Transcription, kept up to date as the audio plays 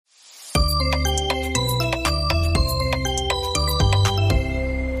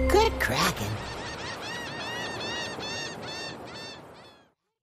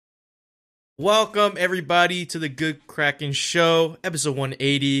Welcome, everybody, to the Good Kraken Show, episode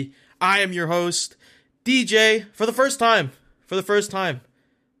 180. I am your host, DJ, for the first time. First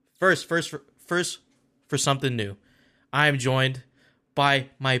for something new. I am joined by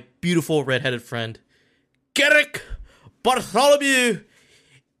my beautiful redheaded friend, Garrick Bartholomew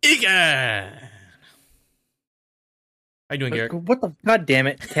Egan. How you doing, Garrick? What the? God damn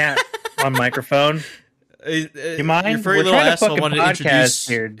it! Cat on microphone. You mind? Your furry We're little trying to asshole fucking wanted to podcast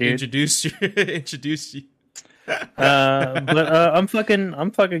here, dude. introduce you. I'm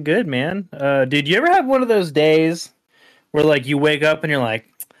fucking good, man. Dude, you ever have one of those days where like you wake up and you're like,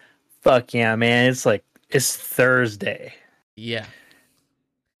 "Fuck yeah, man!" It's Thursday, Yeah.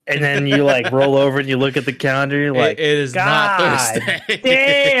 and then you like roll over and you look at the calendar. You're like, it is not Thursday.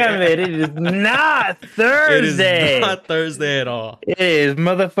 Damn it! It is not Thursday. It is not Thursday at all. It is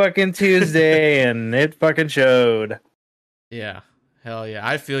motherfucking Tuesday, and it fucking showed. Yeah, hell yeah,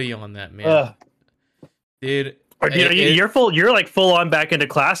 I feel you on that, man, dude. You're full. You're like full on back into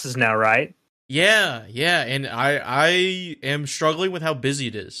classes now, right? Yeah, and I am struggling with how busy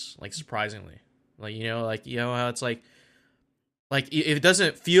it is. Like surprisingly, like you know how it's like it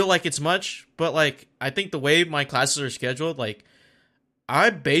doesn't feel like it's much, but like I think the way my classes are scheduled, like I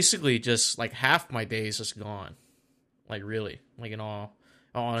basically just like half my day is just gone. Like really, like in all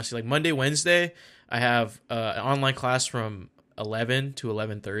honesty, like Monday, Wednesday, I have an online class from 11 to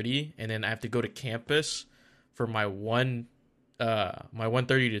 11:30, and then I have to go to campus for my 1:30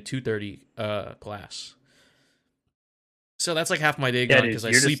 to 2:30 class. So that's like half my day gone because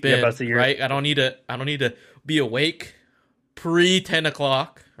I sleep in. Right, I don't need to be awake pre 10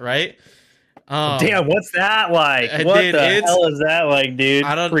 o'clock. Right. Damn, what's that like? What the hell is that like, dude?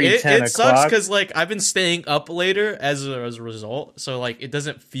 I don't. It sucks because like I've been staying up later as a result, so like it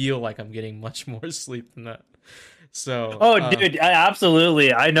doesn't feel like I'm getting much more sleep than that. So, dude,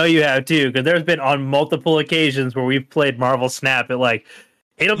 absolutely, I know you have too, because there's been on multiple occasions where we've played Marvel Snap.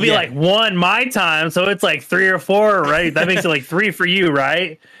 It'll be like 1 my time, so it's like 3 or 4, right? That makes it like 3 for you,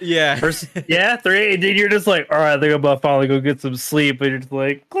 right? Yeah, 3. And then you're just like, all right, I think I'm about to finally go get some sleep, and you're just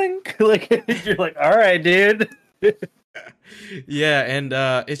like, clink, like you're like, all right, dude. Yeah, and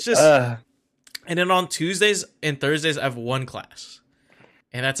it's just, and then on Tuesdays and Thursdays I have one class,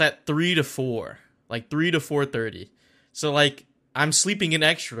 and that's at 3 to 4, like 3 to 4:30. So like I'm sleeping in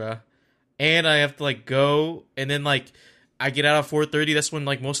extra, and I have to like go, and then like I get out at 4:30. That's when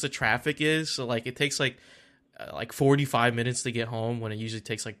like most of the traffic is. So like it takes like 45 minutes to get home when it usually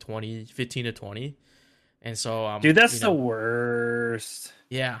takes like 15 to 20. And so dude, that's the worst.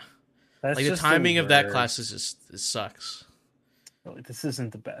 Yeah. That's like the timing of that class is just, it sucks. This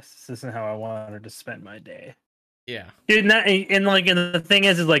isn't the best. This isn't how I wanted to spend my day. Yeah. Dude, and the thing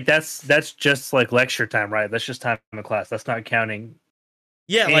is like that's just like lecture time, right? That's just time in class. That's not counting.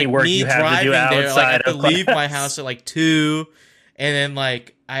 Yeah, like work me you have driving to do there, like I have to leave class. my house at like 2, and then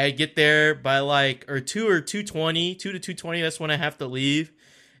like I get there by like 2 or 2:20, 2 to 2:20. That's when I have to leave,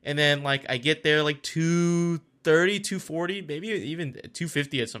 and then like I get there like 2:30, 2:40, maybe even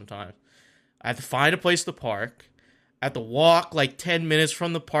 2:50 at some time. I have to find a place to park. I have to walk like 10 minutes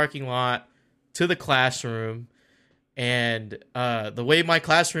from the parking lot to the classroom, and the way my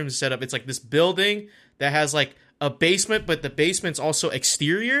classroom is set up, it's like this building that has like a basement, but the basement's also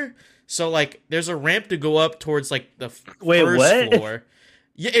exterior. So like there's a ramp to go up towards like the first floor.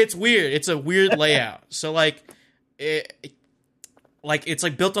 Yeah, it's weird. It's a weird layout. So like it's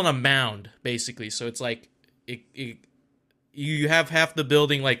like built on a mound basically. So it's like you have half the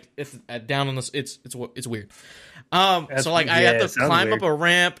building like it's down on this. It's weird. So like I have to climb up a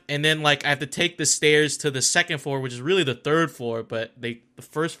ramp, and then like I have to take the stairs to the second floor, which is really the third floor, but the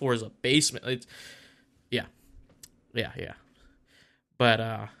first floor is a basement. It's Yeah.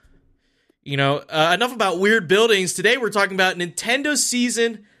 But, enough about weird buildings. Today we're talking about Nintendo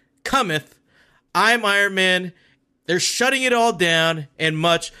Season Cometh. I'm Iron Man. They're shutting it all down and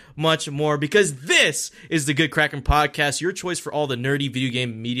much, much more, because this is the Good Kraken Podcast, your choice for all the nerdy video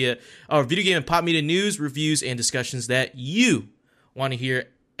game media, or video game and pop media news, reviews, and discussions that you want to hear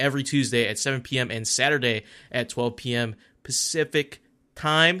every Tuesday at 7 p.m. and Saturday at 12 p.m. Pacific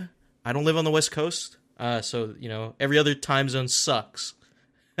time. I don't live on the West Coast. So, every other time zone sucks.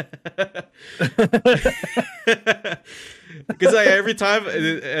 Because every time,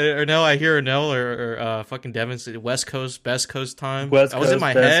 I hear Ernell or fucking Devin say West Coast, Best Coast time. I was in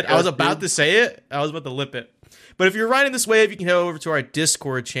my head. I was about to say it. I was about to lip it. But if you're riding this wave, you can head over to our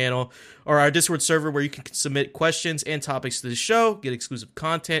Discord channel or our Discord server, where you can submit questions and topics to the show, get exclusive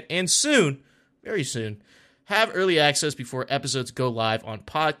content, and soon, very soon, have early access before episodes go live on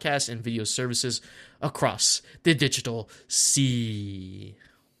podcasts and video services across the digital sea.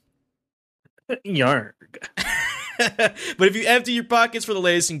 Yarg. But if you empty your pockets for the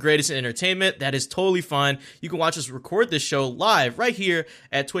latest and greatest in entertainment, that is totally fine. You can watch us record this show live right here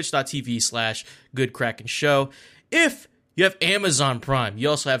at twitch.tv/goodkrackenshow. If you have Amazon Prime, you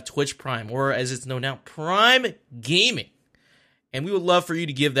also have Twitch Prime, or as it's known now, Prime Gaming. And we would love for you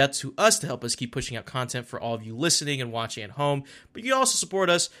to give that to us to help us keep pushing out content for all of you listening and watching at home. But you can also support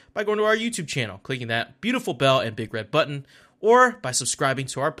us by going to our YouTube channel, clicking that beautiful bell and big red button, or by subscribing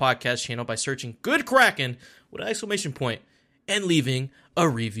to our podcast channel by searching Good Kraken with an exclamation point and leaving a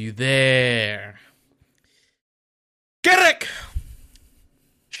review there. Garrick!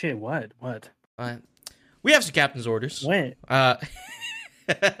 Shit, what? We have some captain's orders. When?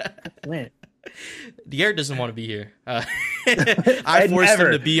 When? Garrett doesn't want to be here. I forced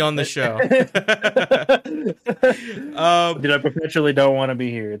him to be on the show. Dude, I perpetually don't want to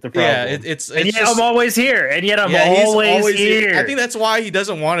be here. It's a problem. Yeah, it's and yet just, I'm always here. And yet I'm always here. I think that's why he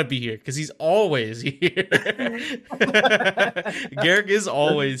doesn't want to be here, because he's always here. Garrick is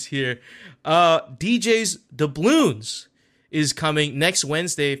always here. DJ's Doubloons is coming next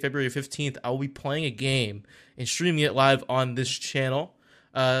Wednesday, February 15th. I will be playing a game and streaming it live on this channel.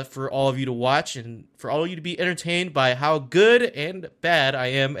 For all of you to watch and for all of you to be entertained by how good and bad I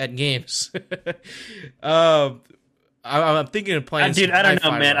am at games. I'm thinking of playing. Dude, I don't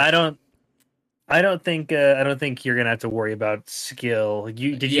know, man. I don't think you're gonna have to worry about skill.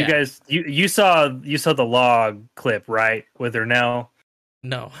 You guys saw the log clip, right, with Ernell?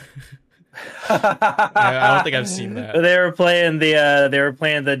 No. I don't think I've seen that. They were playing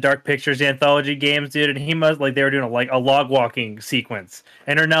the Dark Pictures anthology games, dude, and he must they were doing a log walking sequence,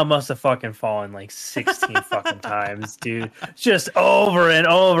 and Ernell must have fucking fallen 16 fucking times, dude, just over and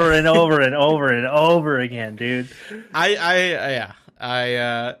over and over and over and over again, dude. I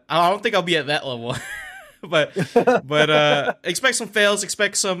don't think I'll be at that level, but expect some fails,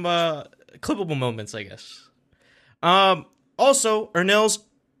 expect some clippable moments, I guess. Also, Ernell's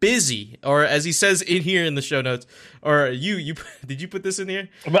busy, or as he says in here in the show notes, or you did you put this in here?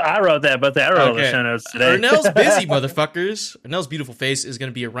 But I wrote that, but I wrote the show notes today. Ernell's busy, motherfuckers. Ernell's Beautiful Face is going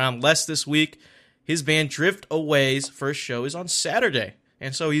to be around less this week. His band Drift Away's first show is on Saturday,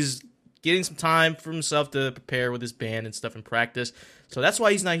 and so he's getting some time for himself to prepare with his band and stuff and practice. So that's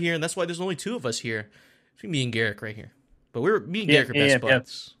why he's not here, and that's why there's only two of us here. It's me and Garrick right here. But me and Garrick are best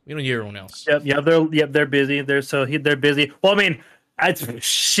buds. We don't hear everyone else. They're busy. They're busy. Well, I mean,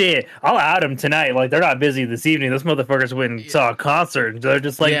 shit, I'll out them tonight. They're not busy this evening. Those motherfuckers went and saw a concert. They're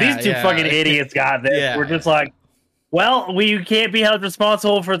just these two fucking idiots got this. Yeah. We're just well, we can't be held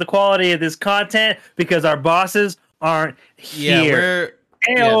responsible for the quality of this content because our bosses aren't here.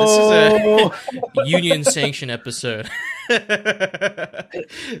 This is a union sanction episode.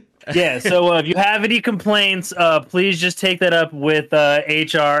 Yeah, so if you have any complaints, please just take that up with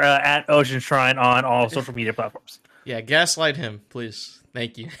HR at Ocean Shrine on all social media platforms. Yeah, gaslight him, please.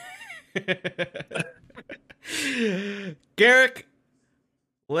 Thank you. Garrick,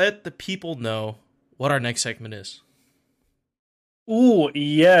 let the people know what our next segment is. Ooh,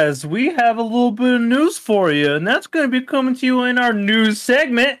 yes, we have a little bit of news for you, and that's going to be coming to you in our news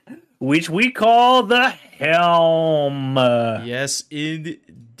segment, which we call the Helm. Yes, indeed.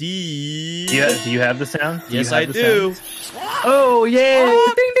 Yeah, do you have the sound? Yes, I do. Oh, yeah.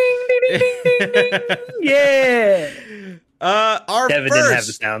 Oh. Ding, ding, ding, ding, ding, ding, ding. Yeah. Devin didn't have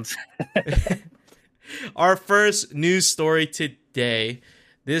the sounds. Our first news story today.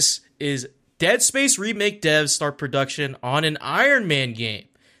 This is Dead Space remake devs start production on an Iron Man game.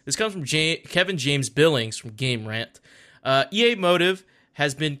 This comes from Kevin James Billings from Game Rant. EA Motive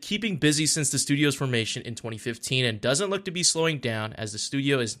has been keeping busy since the studio's formation in 2015 and doesn't look to be slowing down, as the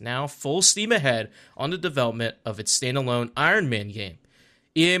studio is now full steam ahead on the development of its standalone Iron Man game.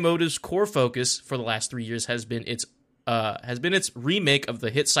 EA Motive's core focus for the last 3 years has been its remake of the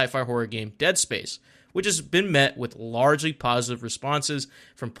hit sci-fi horror game Dead Space, which has been met with largely positive responses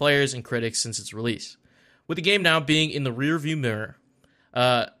from players and critics since its release. With the game now being in the rearview mirror,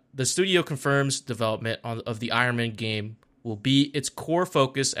 the studio confirms development of the Iron Man game will be its core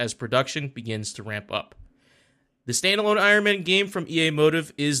focus as production begins to ramp up. The standalone Iron Man game from EA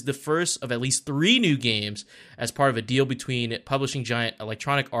Motive is the first of at least 3 new games as part of a deal between publishing giant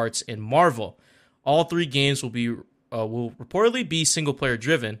Electronic Arts and Marvel. All 3 games will reportedly be single-player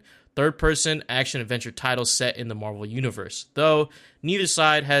driven, third-person action-adventure titles set in the Marvel Universe, though neither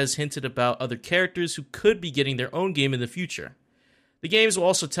side has hinted about other characters who could be getting their own game in the future. The games will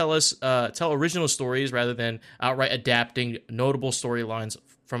also tell original stories rather than outright adapting notable storylines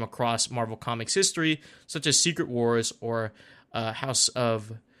from across Marvel Comics history, such as Secret Wars or House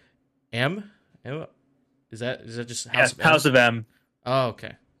of M. Is that just House of M? House of M. Oh,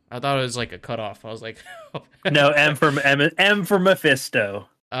 okay. I thought it was like a cutoff. I was like, No, M for Mephisto.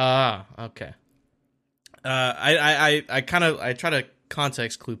 Okay. I try to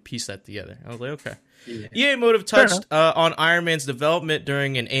context clue piece that together. I was like, okay. Yeah. EA Motive touched on Iron Man's development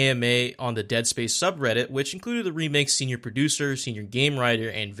during an AMA on the Dead Space subreddit, which included the remake's senior producer, senior game writer,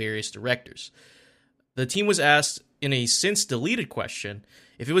 and various directors. The team was asked in a since deleted question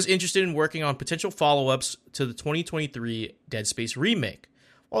if it was interested in working on potential follow-ups to the 2023 Dead Space remake.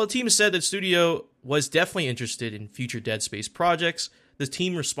 While the team said that the studio was definitely interested in future Dead Space projects, the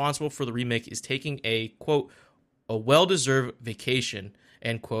team responsible for the remake is taking a, quote, a well-deserved vacation,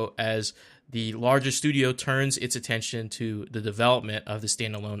 end quote, as the larger studio turns its attention to the development of the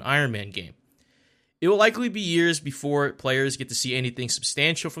standalone Iron Man game. It will likely be years before players get to see anything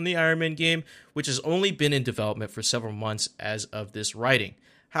substantial from the Iron Man game, which has only been in development for several months as of this writing.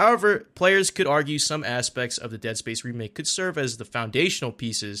 However, players could argue some aspects of the Dead Space remake could serve as the foundational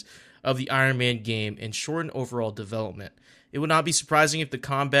pieces of the Iron Man game and shorten overall development. It would not be surprising if the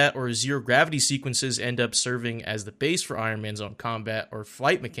combat or zero-gravity sequences end up serving as the base for Iron Man's own combat or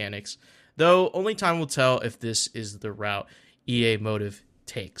flight mechanics, though only time will tell if this is the route EA Motive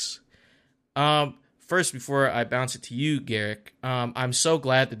takes. First, before I bounce it to you, Garrick, I'm so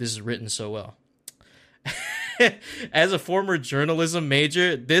glad that this is written so well. As a former journalism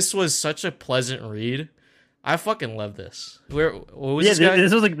major, this was such a pleasant read. I fucking love this. What was this guy?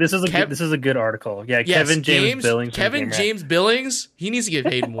 This is a good article. Yeah, yes, Kevin James Billings. Kevin James Billings. He needs to get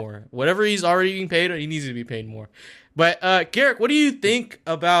paid more. Whatever he's already being paid, he needs to be paid more. But Garrick, what do you think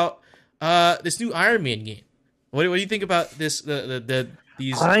about this new Iron Man game? What do you think about this?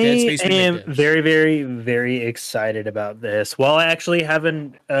 These Dead Space am very, very, very excited about this. While I actually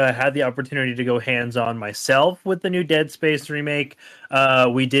haven't had the opportunity to go hands-on myself with the new Dead Space remake,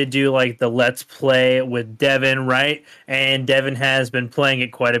 we did do like the Let's Play with Devin, right? And Devin has been playing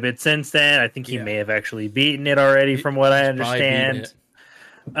it quite a bit since then. I think he may have actually beaten it already, from what I understand.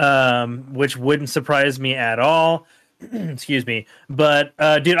 Which wouldn't surprise me at all. Excuse me. But,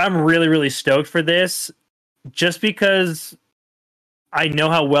 dude, I'm really, really stoked for this. Just because I know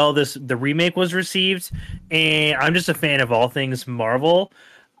how well the remake was received, and I'm just a fan of all things Marvel.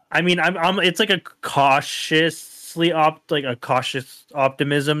 I mean, it's like a cautious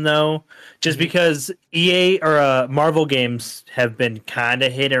optimism though, just because EA or Marvel games have been kind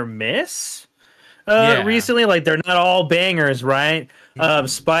of hit or miss recently. Like, they're not all bangers, right?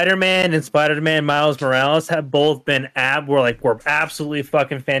 Spider-Man and Spider-Man Miles Morales have both been were absolutely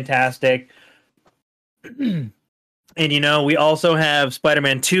fucking fantastic. And, we also have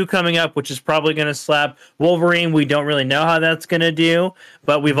Spider-Man 2 coming up, which is probably going to slap. Wolverine, we don't really know how that's going to do.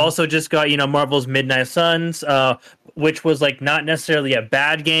 But we've also just got, Marvel's Midnight Suns, which was, not necessarily a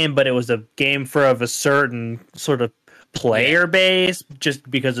bad game, but it was a game of a certain sort of player base,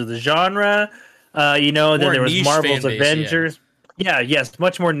 just because of the genre. Then there was Marvel's Avengers. Yes,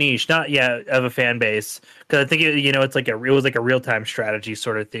 much more niche, not of a fan base. Because I think, it was like a real-time strategy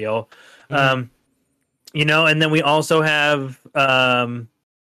sort of deal. Mm-hmm. And then we also have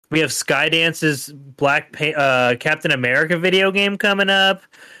Skydance's Captain America video game coming up,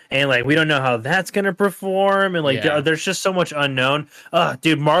 and we don't know how that's gonna perform, and there's just so much unknown.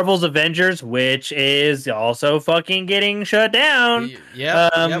 Dude, Marvel's Avengers, which is also fucking getting shut down.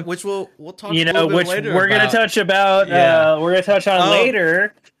 Which we'll talk. Which later we're gonna touch about. We're gonna touch on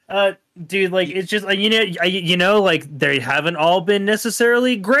later. Dude, it's just they haven't all been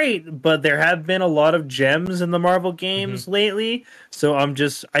necessarily great, but there have been a lot of gems in the Marvel games lately. So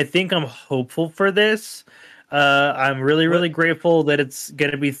I think I'm hopeful for this. I'm really, really grateful that it's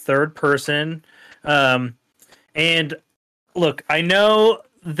going to be third person. And look, I know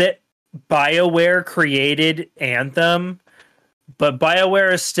that BioWare created Anthem, but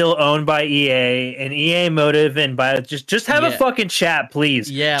BioWare is still owned by EA, and EA Motive and just have a fucking chat, please.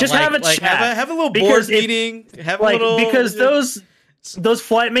 Yeah, just have a chat. Have a little board meeting. Because those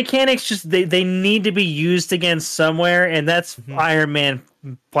flight mechanics they need to be used again somewhere, and that's Iron Man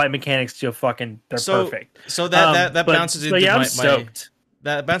flight mechanics. They're perfect. So that bounces into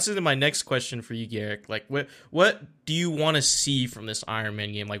that bounces into my next question for you, Garrick. What do you want to see from this Iron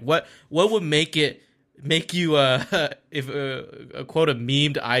Man game? What would make you if a quote a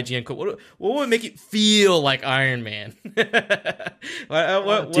memed IGN quote, what would make it feel like Iron Man?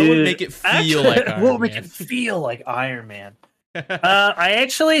 what would make it feel like Iron Man? What would make it feel like Iron Man? I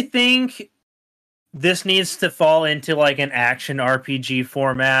actually think this needs to fall into an action RPG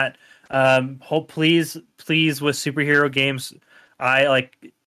format. Please with superhero games,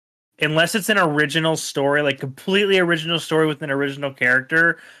 unless it's an original story, completely original story with an original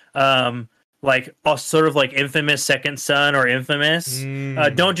character. like a sort of like Infamous Second Son or Infamous.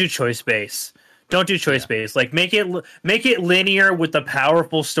 Don't do choice base. Don't do choice base. Like make it linear with the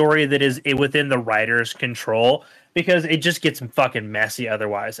powerful story that is within the writer's control, because it just gets fucking messy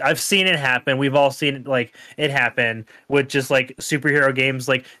otherwise. I've seen it happen. We've all seen it, like it happen with just like superhero games.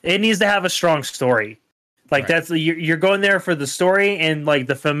 Like it needs to have a strong story. Like that's you're going there for the story and like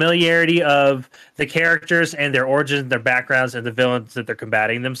the familiarity of the characters and their origins, their backgrounds, and the villains that they're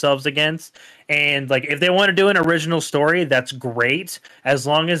combating themselves against. And like if they want to do an original story, that's great, as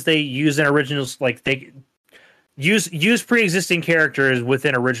long as they use an original, like they use pre-existing characters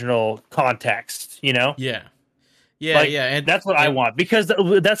within original context. You know? Yeah, like, and that's what I want, because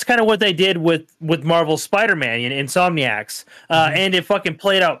that's kind of what they did with Marvel Spider-Man and Insomniacs, and it fucking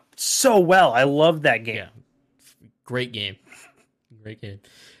played out so well. I loved that game. Yeah. Great game.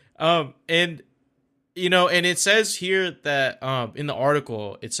 And you know, and it says here that in the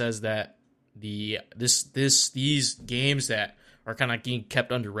article it says that these games that are kind of getting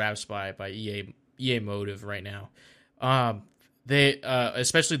kept under wraps by EA Motive right now, they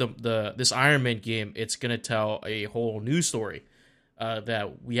especially this Iron Man game, it's gonna tell a whole new story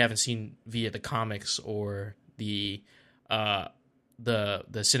that we haven't seen via the comics or the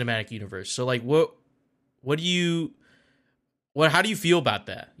cinematic universe. So like how do you feel about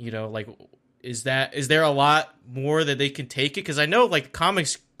that? You know, like is there a lot more that they can take it? Because I know like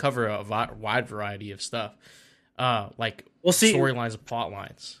comics cover a wide variety of stuff, like storylines and plot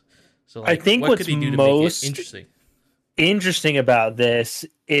lines. So like, I think what could they do to make it interesting about this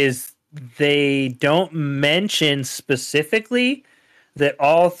is they don't mention specifically that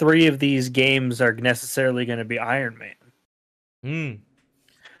all three of these games are necessarily going to be Iron Man.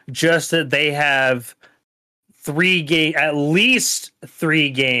 Just that they have at least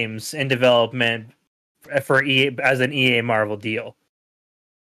 3 games in development for EA as an EA Marvel deal.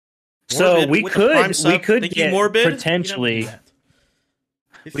 So we could get Morbid, potentially.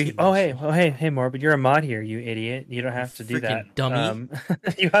 Hey, Morbid, you're a mod here, you idiot. You don't have to do that, dummy.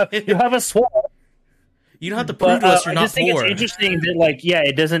 you have a swap. You don't have to prove to us you're not poor. I just think it's interesting that, like,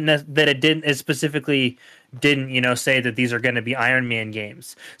 it doesn't it specifically didn't, say that these are going to be Iron Man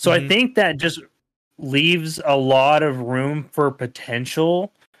games. So I think that just leaves a lot of room for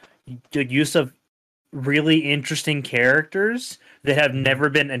potential use of really interesting characters that have never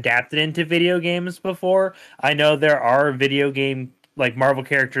been adapted into video games before. I know there are video game like Marvel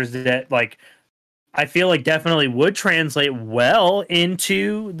characters that like I feel like definitely would translate well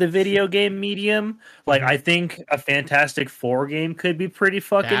into the video game medium. Like I think a Fantastic Four game could be pretty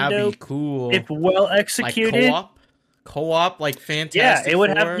fucking dope. Be cool if well executed. Like co-op, like Fantastic Four. It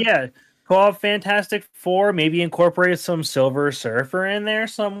would have co-op Fantastic Four. Maybe incorporate some Silver Surfer in there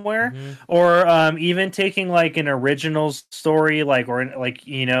somewhere, or even taking like an original story, or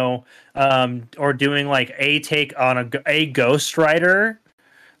doing like a take on a Ghost Rider.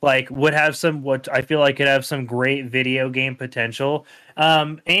 Like would have what I feel like could have some great video game potential.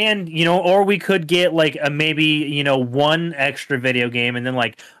 Or we could get like maybe one extra video game and then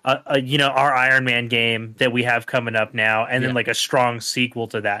like our Iron Man game that we have coming up now, and then like a strong sequel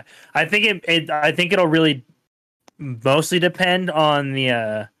to that. I think I think it'll really mostly depend on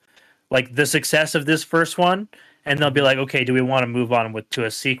the success of this first one, and they'll be like, okay, do we want to move on to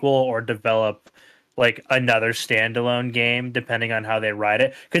a sequel or develop like another standalone game, depending on how they write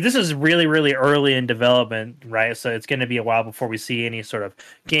it, because this is really, really early in development, right? So it's going to be a while before we see any sort of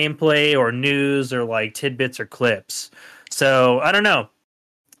gameplay or news or like tidbits or clips. So I don't know.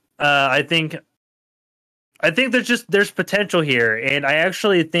 I think there's potential here, and I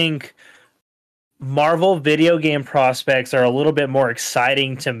actually think Marvel video game prospects are a little bit more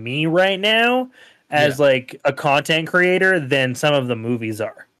exciting to me right now as like a content creator than some of the movies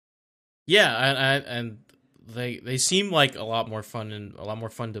are. Yeah, and they seem like a lot more fun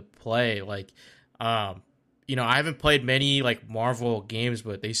to play. Like, I haven't played many like Marvel games,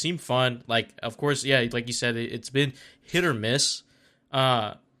 but they seem fun. Like, of course, like you said, it's been hit or miss.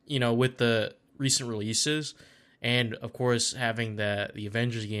 With the recent releases, and of course having the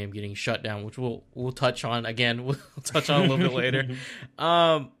Avengers game getting shut down, which we'll touch on again. We'll touch on a little bit later.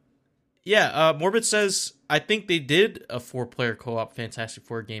 Morbid says, I think they did a 4-player co-op Fantastic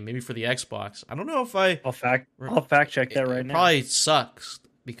Four game, maybe for the Xbox. I don't know if I'll fact check that right now. Probably sucks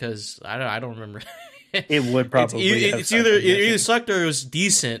because I don't remember. It would probably. It either sucked or it was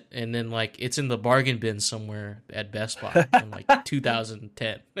decent, and then like it's in the bargain bin somewhere at Best Buy in like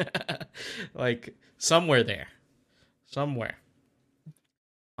 2010, like somewhere there, somewhere.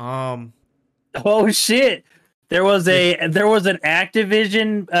 Oh shit. There was an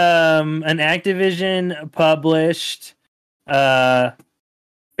Activision published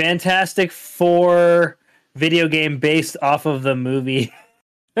Fantastic Four video game based off of the movie.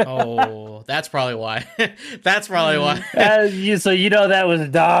 Oh, that's probably why. That's probably why. So you know that was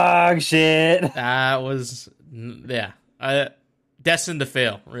dog shit. That was, yeah, destined to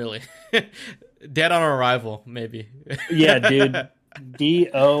fail. Really, dead on arrival, maybe. Yeah, dude.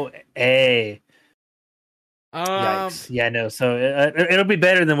 DOA. Yikes. Yeah, no. So it'll be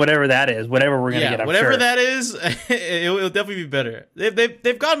better than whatever that is. Whatever we're gonna get. Whatever that is, it'll definitely be better.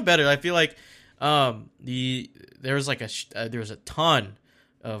 They've gotten better. I feel like there was like there was a ton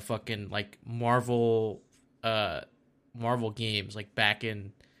of fucking like Marvel games like back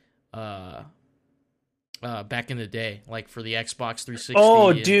in the day, like for the Xbox 360.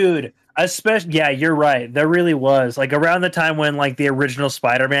 Oh, dude. Especially, yeah, you're right. There really was like around the time when like the original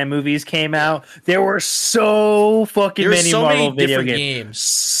Spider-Man movies came out. There were so fucking many Marvel video games.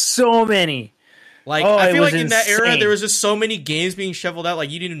 So many. Like I feel like in that era, there was just so many games being shoveled out. Like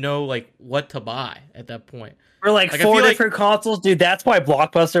you didn't know like what to buy at that point. For like 4 different consoles, dude. That's why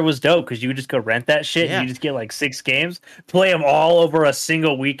Blockbuster was dope, because you would just go rent that shit and you just get like 6 games, play them all over a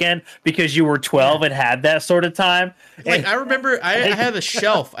single weekend because you were 12 and had that sort of time. Like I remember, I had a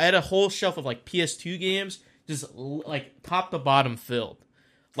shelf. I had a whole shelf of like PS2 games, just like top to bottom filled.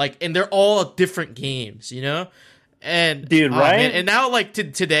 Like, and they're all different games, you know. And dude, right? Man, and now like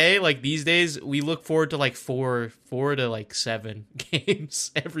today, like these days, we look forward to like four to like 7 games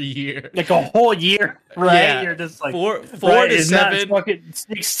every year, like a whole year, right? Yeah. You're just like four to 7, fucking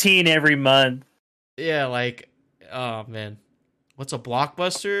 16 every month. Yeah, like, oh man, what's a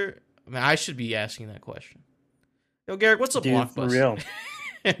Blockbuster? I mean, I should be asking that question. Yo, Garrick, what's a Blockbuster? For real.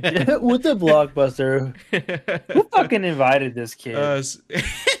 What's a Blockbuster? Who fucking invited this kid?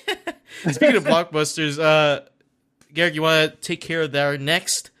 Speaking of Blockbusters, Garrick, you want to take care of our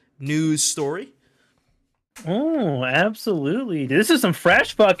next news story? Oh, absolutely. This is some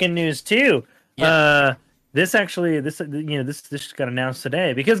fresh fucking news too. Yeah. This just got announced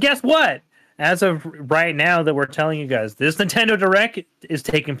today because guess what? As of right now that we're telling you guys, this Nintendo Direct is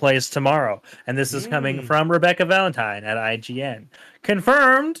taking place tomorrow, and this is coming from Rebecca Valentine at IGN.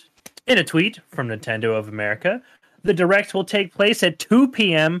 Confirmed in a tweet from Nintendo of America, the Direct will take place at 2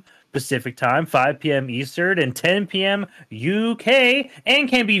 p.m. Pacific Time, 5 p.m. Eastern, and 10 p.m. UK, and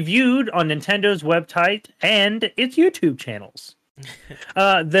can be viewed on Nintendo's website and its YouTube channels.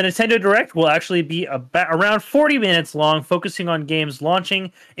 The Nintendo Direct will actually be around 40 minutes long, focusing on games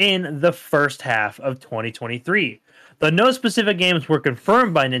launching in the first half of 2023. Though no specific games were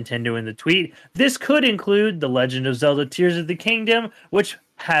confirmed by Nintendo in the tweet, this could include The Legend of Zelda Tears of the Kingdom, which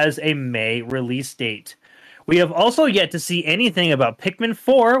has a May release date. We have also yet to see anything about Pikmin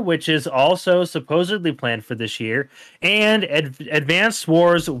 4, which is also supposedly planned for this year, and Advanced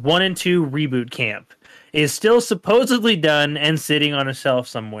Wars 1 and 2 Reboot Camp is still supposedly done and sitting on a shelf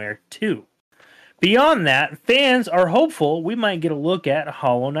somewhere, too. Beyond that, fans are hopeful we might get a look at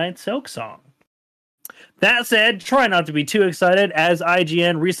Hollow Knight Silksong. That said, try not to be too excited, as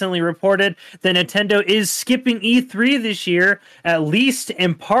IGN recently reported that Nintendo is skipping E3 this year, at least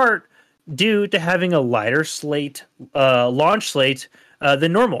in part due to having a lighter launch slate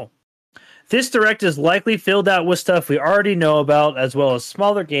than normal. This Direct is likely filled out with stuff we already know about, as well as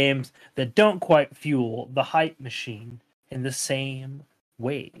smaller games that don't quite fuel the hype machine in the same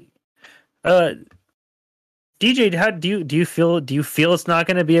way. DJ, how do you feel? Do you feel it's not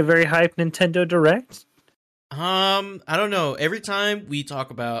going to be a very hyped Nintendo Direct? I don't know. Every time we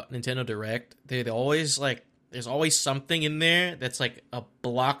talk about Nintendo Direct, they always like. There's always something in there that's like a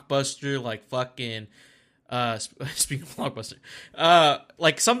blockbuster, like fucking. Speaking of blockbuster,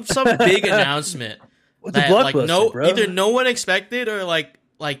 like some big announcement. What's a blockbuster, like no, bro? Either no one expected or like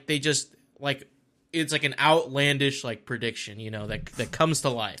they just like it's like an outlandish like prediction, you know, that comes to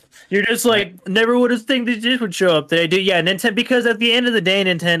life. You're just like never would have think this would show up. They do, yeah. Nintendo, because at the end of the day,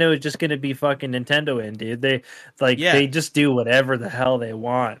 Nintendo is just gonna be fucking Nintendo, dude. They just do whatever the hell they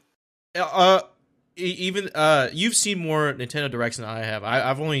want. Even you've seen more Nintendo Directs than I have.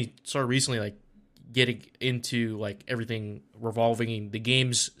 I've only started recently like getting into like everything revolving in the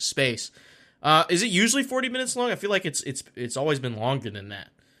games space. Is it usually 40 minutes long? I feel like it's always been longer than that.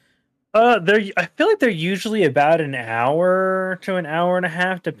 I feel like they're usually about an hour to an hour and a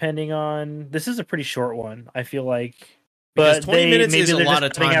half, depending on. This is a pretty short one, I feel like. But 20 minutes is a lot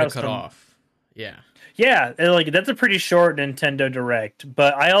of time to cut off. Yeah. Yeah, like that's a pretty short Nintendo Direct.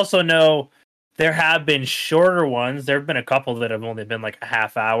 But I also know there have been shorter ones. There have been a couple that have only been like a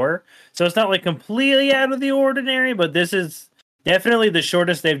half hour. So it's not like completely out of the ordinary, but this is definitely the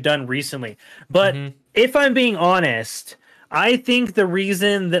shortest they've done recently. But if I'm being honest, I think the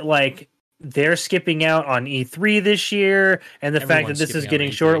reason that like they're skipping out on E3 this year, and the fact that Everyone's this is skipping out on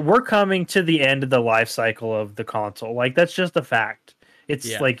getting shorter, E3. we're coming to the end of the life cycle of the console. Like that's just a fact. It's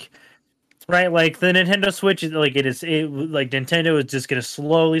Yeah. like right, like the Nintendo Switch is like like Nintendo is just going to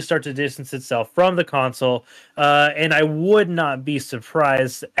slowly start to distance itself from the console, and I would not be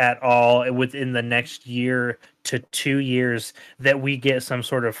surprised at all within the next year to 2 years that we get some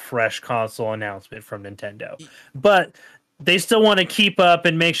sort of fresh console announcement from Nintendo. But they still want to keep up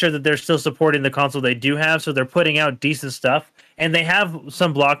and make sure that they're still supporting the console they do have, so they're putting out decent stuff. And they have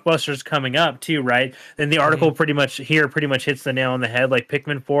some blockbusters coming up too, right? And the article pretty much hits the nail on the head. Like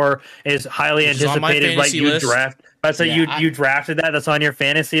Pikmin 4 is highly Which is on my anticipated. Like fantasy you list. draft, that's so Yeah, you drafted that. That's on your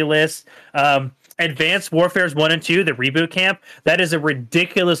fantasy list. Advanced Warfare's 1 and 2, the reboot camp, that is a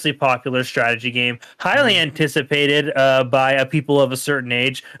ridiculously popular strategy game, highly anticipated by people of a certain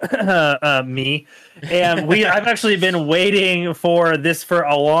age, me. And I've actually been waiting for this for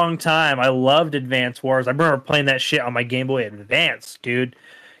a long time. I loved Advanced Wars. I remember playing that shit on my Game Boy Advance, dude.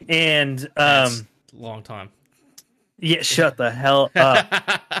 And that's a long time. yeah, shut the hell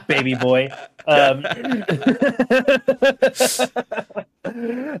up, baby boy.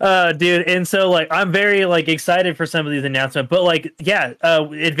 Dude, and so like I'm very like excited for some of these announcements, but like yeah,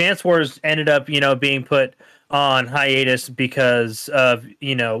 Advance Wars ended up being put on hiatus because of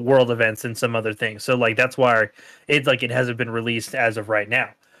world events and some other things. So like that's why it hasn't been released as of right now.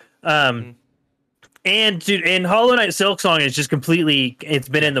 And dude, and Hollow Knight Silksong is just completely, it's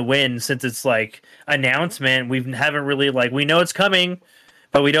been in the wind since its like announcement. We haven't really like, we know it's coming,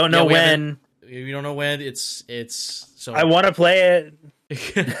 but we don't know when. We don't know when. It's so I want to play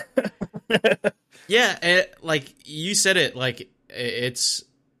it. Yeah, like you said it, like it's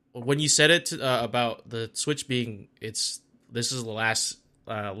when you said it about the Switch being this is the last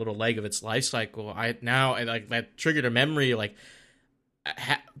little leg of its life cycle. Like that triggered a memory, like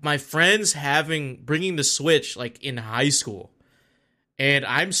my friends bringing the Switch like in high school, and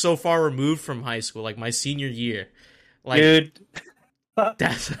I'm so far removed from high school, like my senior year, like dude.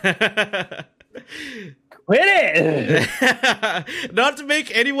 That's quit it. Not to make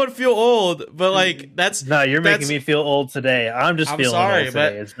anyone feel old, but like you're making me feel old today. I'm feeling sorry, old but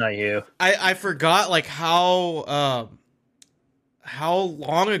today. It's not you. I forgot like how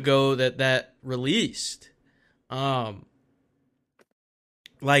long ago that released. It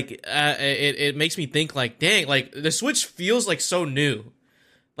makes me think like, dang, like the Switch feels like so new.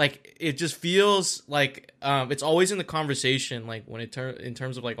 Like it just feels like it's always in the conversation, like when in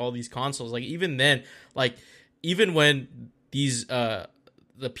terms of like all these consoles. Like even then, like even when these the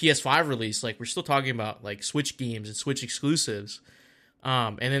PS5 release, like we're still talking about like Switch games and Switch exclusives.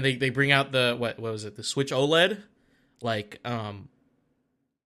 And then they bring out the what was it, the Switch OLED, the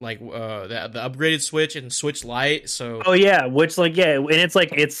upgraded Switch and Switch Lite. So which like and it's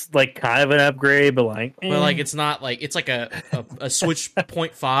like kind of an upgrade, but like but like it's not like it's like a Switch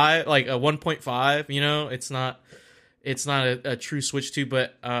 0.5, like a 1.5. It's not a true Switch 2,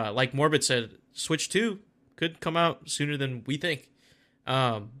 but like Morbid said, Switch 2 could come out sooner than we think,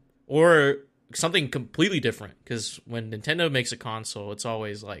 or something completely different. Because when Nintendo makes a console, it's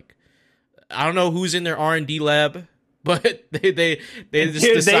always like, I don't know who's in their R&D lab, but they just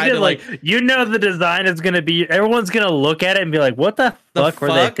decided like the design is gonna be, everyone's gonna look at it and be like, what the fuck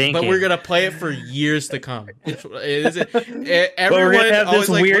were they thinking? But we're gonna play it for years to come. Everyone we're gonna have this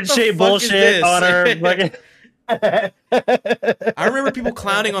weird shaped bullshit on our fucking. I remember people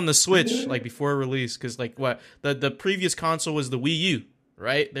clowning on the Switch like before release, because like the previous console was the Wii U,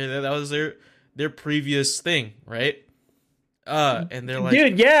 right? That was their previous thing, right? And they're like,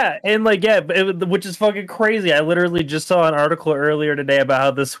 dude, yeah, and like, yeah, which is fucking crazy. I literally just saw an article earlier today about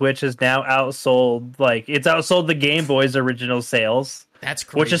how the Switch has now outsold, like, it's outsold the Game Boy's original sales. That's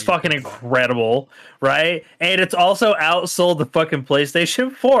crazy. Which is fucking incredible, right? And it's also outsold the fucking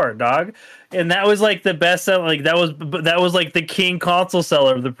PlayStation 4, dog. And that was like the best seller, like that was like the king console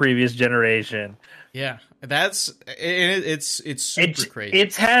seller of the previous generation. Yeah, it's super crazy.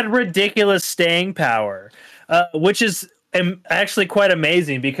 It's had ridiculous staying power, which is actually quite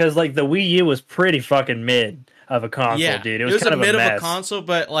amazing, because like the Wii U was pretty fucking mid of a console, dude. It was kind a mid of a console,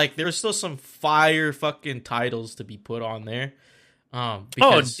 but like there was still some fire fucking titles to be put on there.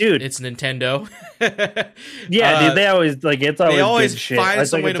 Because dude, it's Nintendo. Yeah, dude, they always like, it's always, they always good shit. find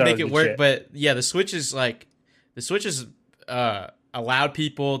some way to make it work. Shit. But yeah, the Switch has allowed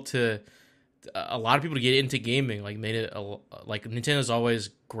people to a lot of people to get into gaming. Like made it like Nintendo's always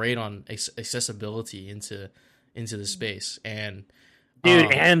great on accessibility into the space. And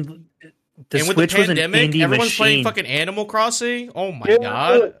dude, and the and Switch with the pandemic, was an indie everyone's machine. playing fucking Animal Crossing. Oh my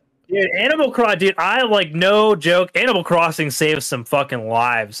god. Dude, Animal Crossing, dude, I like no joke. Animal Crossing saved some fucking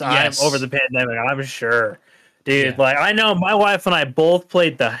lives. Yes. I'm over the pandemic, I'm sure. Dude, Yeah. like I know my wife and I both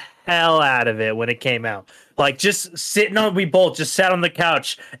played the hell out of it when it came out. Like just we both just sat on the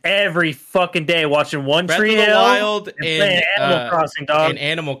couch every fucking day watching One Breath Tree of the Hill Wild and playing Animal Crossing, dog. And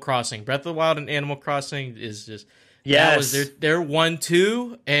Animal Crossing. Breath of the Wild and Animal Crossing is just Yes. that was their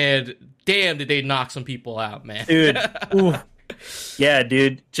 1-2, and damn did they knock some people out, man. Dude. Ooh. Yeah,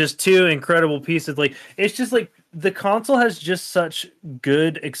 dude. Just two incredible pieces. Like it's just like the console has just such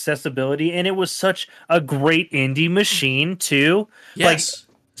good accessibility, and it was such a great indie machine too. Yes. Like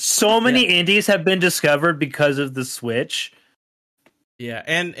so many indies have been discovered because of the Switch. Yeah,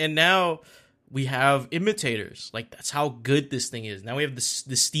 and now we have imitators. Like that's how good this thing is. Now we have the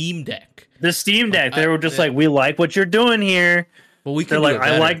Steam Deck. The Steam Deck. They were just like, we like what you're doing here. But we They're can like, do it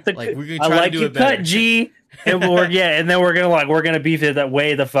better. I like the, like, we're gonna I try like to do you it better. cut G, and and then we're gonna beef it that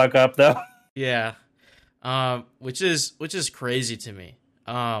way the fuck up though. Yeah, which is crazy to me.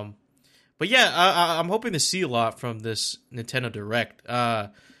 But yeah, I'm hoping to see a lot from this Nintendo Direct.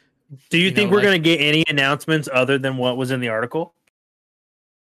 Do you think we're gonna get any announcements other than what was in the article?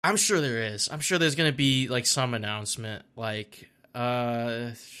 I'm sure there is. I'm sure there's gonna be like some announcement. Like,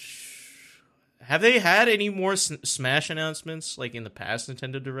 have they had any more Smash announcements like in the past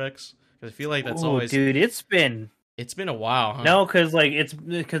Nintendo Directs? Because I feel like that's always, dude. It's been a while. Huh? No, because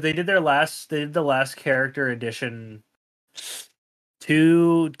they did the last character edition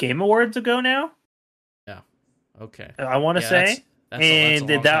 2 Game Awards ago now. Yeah. Okay. I want to say, that's a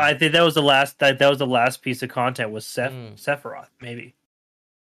long time. I think that was the last that was the last piece of content was Sephiroth maybe.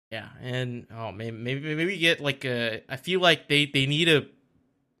 Yeah, and maybe get like a. I feel like they need a.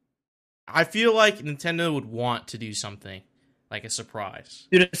 I feel like Nintendo would want to do something like a surprise,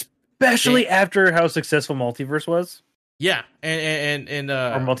 dude. Especially after how successful Multiverse was. Yeah, and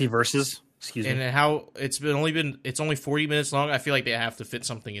or Multiverses. Excuse me. And how it's only 40 minutes long. I feel like they have to fit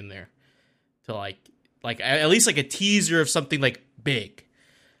something in there to like at least like a teaser of something like big.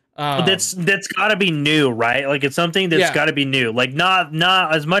 But that's got to be new, right? Like it's something that's got to be new. Like not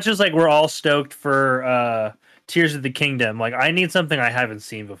as much as like we're all stoked for Tears of the Kingdom. Like I need something I haven't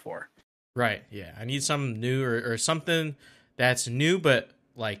seen before. Right. Yeah. I need something new or something that's new, but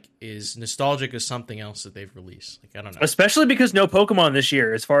like is nostalgic of something else that they've released. Like I don't know. Especially because no Pokemon this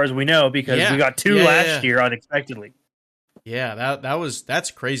year, as far as we know, because we got 2 last year unexpectedly. Yeah,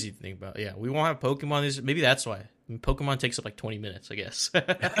 that's crazy to think about. Yeah, we won't have Pokemon this. Maybe that's why. I mean, Pokemon takes up like 20 minutes, I guess.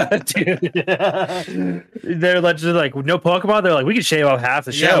 Dude. They're just like no Pokemon. They're like we could shave off half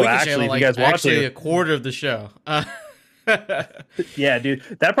the show. Actually, if you guys watch it, a quarter of the show. Yeah, dude,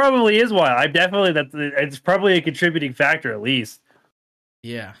 that probably is why. It's probably a contributing factor at least.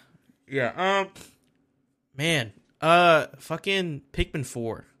 Yeah. Man, fucking Pikmin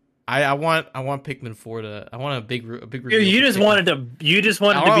 4. I want Pikmin 4 to. I want a big review. You just wanted to be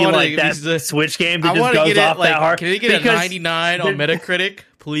like that Switch game that just goes off that hard. Can they get a 99 on Metacritic,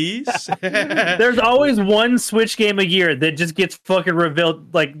 please? There's always one Switch game a year that just gets fucking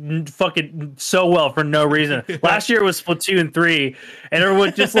revealed like fucking so well for no reason. Last year it was Splatoon 3, and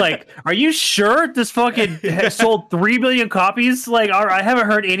everyone just like, "Are you sure this fucking sold 3 billion copies?" Like, I haven't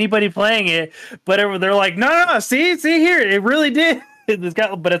heard anybody playing it, but they're like, "No, see here, it really did."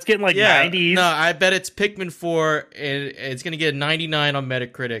 But it's getting like 90s. No, I bet it's Pikmin 4, and it's gonna get a 99 on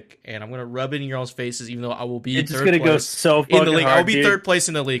Metacritic, and I'm gonna rub it in your all's faces, even though I will be it's just gonna go so fucking in the league. Hard, I'll be dude. third place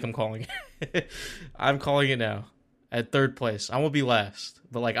in the league. I'm calling it. I'm calling it now. At third place, I won't be last,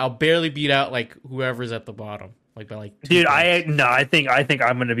 but like I'll barely beat out like whoever's at the bottom, like by like. Dude, I think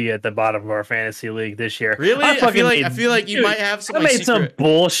I'm gonna be at the bottom of our fantasy league this year. Really? I feel like you might have some. I made some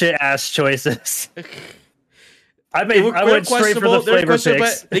bullshit ass choices. I went straight for the flavor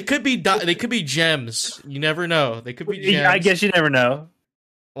picks. They could be gems. You never know. They could be gems. I guess you never know.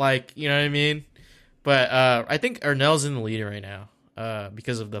 Like, you know what I mean? But I think Ernell's in the lead right now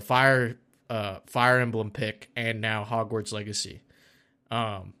because of the Fire Emblem pick and now Hogwarts Legacy.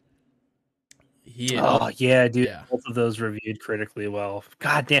 Yeah, dude. Yeah. Both of those reviewed critically well.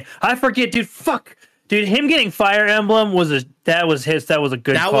 God damn. I forget, dude. Fuck. Dude, him getting Fire Emblem was a good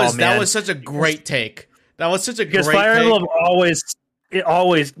call, man. That was such a great take. That was such a great take. Fire Emblem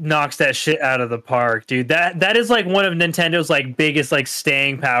always knocks that shit out of the park, dude. That is like one of Nintendo's like biggest like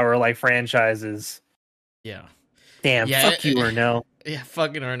staying power like franchises. Yeah. Damn. Yeah, fuck you, Ernell. Yeah,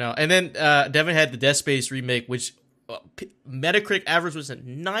 fucking Ernell. And then Devin had the Dead Space remake, which Metacritic average was at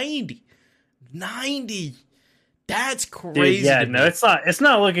 90. 90. That's crazy. Dude, yeah, no, it's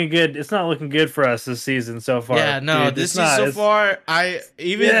not looking good. It's not looking good for us this season so far. Yeah, no, dude, this season so far, I'm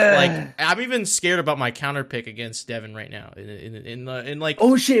even scared about my counter pick against Devin right now. In like,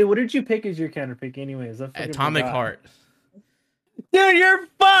 oh shit, what did you pick as your counter pick anyways? Atomic Heart. Dude, you're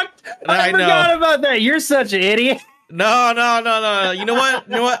fucked. I forgot about that. You're such an idiot. No. You know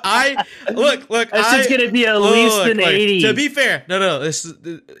what? I look. This is gonna be at least an 80. To be fair, no. This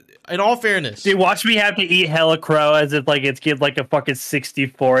is, in all fairness, dude, watch me have to eat hella crow as if like it's like a fucking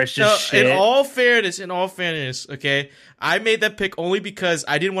 64. It's just shit. In all fairness, okay, I made that pick only because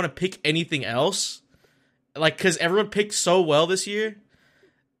I didn't want to pick anything else, like because everyone picked so well this year,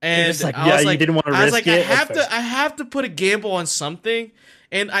 and I was like, you didn't want to risk it. I have to put a gamble on something.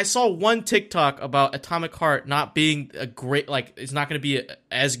 And I saw one TikTok about Atomic Heart not being a great, like, it's not going to be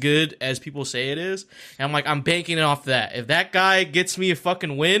as good as people say it is. And I'm like, I'm banking it off that. If that guy gets me a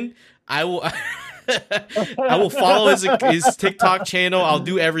fucking win, I will I will follow his TikTok channel. I'll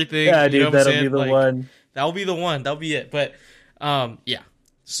do everything. Yeah, dude, you know that'll be the one. That'll be the one. That'll be it. But, yeah.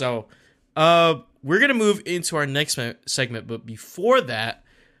 So, we're going to move into our next segment. But before that,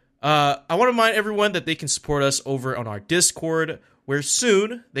 I want to remind everyone that they can support us over on our Discord, where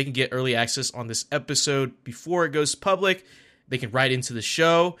soon they can get early access on this episode before it goes public. They can write into the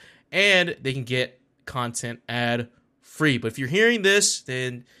show, and they can get content ad-free. But if you're hearing this,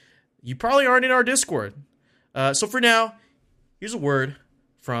 then you probably aren't in our Discord. So for now, here's a word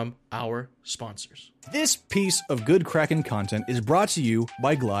from our sponsors. This piece of good Kraken content is brought to you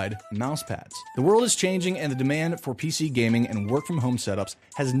by Glide Mousepads. The world is changing, and the demand for PC gaming and work-from-home setups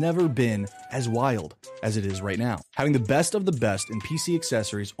has never been as wild as it is right now. Having the best of the best in PC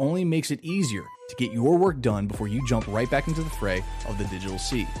accessories only makes it easier to get your work done before you jump right back into the fray of the digital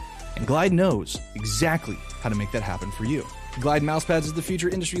sea. And Glide knows exactly how to make that happen for you. Glide Mousepads is the future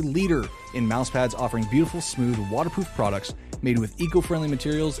industry leader in mousepads, offering beautiful, smooth, waterproof products made with eco-friendly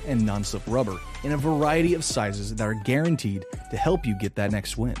materials and non-slip rubber in a variety of sizes that are guaranteed to help you get that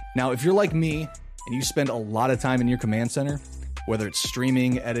next win. Now, if you're like me and you spend a lot of time in your command center, whether it's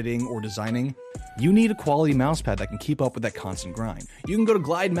streaming, editing, or designing, you need a quality mousepad that can keep up with that constant grind. You can go to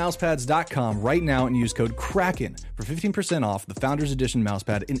glidemousepads.com right now and use code KRAKEN for 15% off the Founders Edition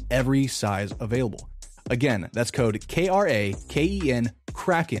mousepad in every size available. Again, that's code KRAKEN,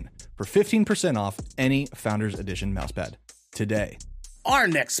 KRAKEN, for 15% off any Founders Edition mousepad today. Our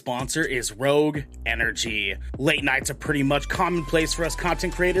next sponsor is Rogue Energy. Late nights are pretty much commonplace for us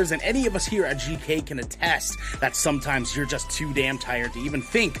content creators, and any of us here at GK can attest that sometimes you're just too damn tired to even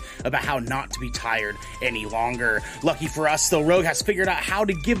think about how not to be tired any longer. Lucky for us, though, Rogue has figured out how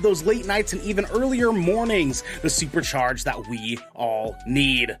to give those late nights and even earlier mornings the supercharge that we all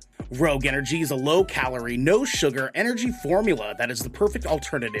need. Rogue Energy is a low-calorie, no-sugar energy formula that is the perfect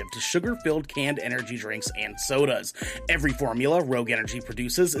alternative to sugar-filled canned energy drinks and sodas. Every formula Rogue Energy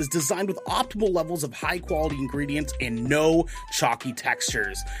produces is designed with optimal levels of high-quality ingredients and no chalky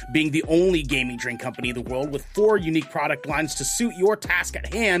textures. Being the only gaming drink company in the world with 4 unique product lines to suit your task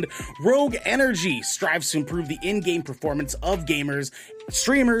at hand, Rogue Energy strives to improve the in-game performance of gamers,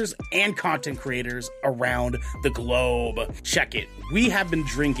 streamers, and content creators around the globe. Check it. We have been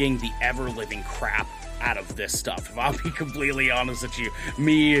drinking the ever-living crap out of this stuff. If I'll be completely honest with you,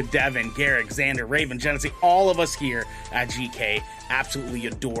 me, Devin, Garrick, Xander, Raven, Genesee, all of us here at GK absolutely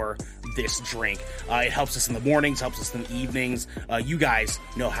adore this drink. It helps us in the mornings, helps us in the evenings. You guys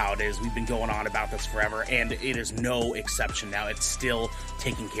know how it is. We've been going on about this forever, and it is no exception now. It's still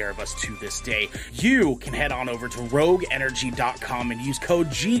taking care of us to this day. You can head on over to rogueenergy.com and use code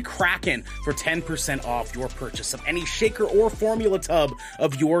GKRAKEN for 10% off your purchase of any shaker or formula tub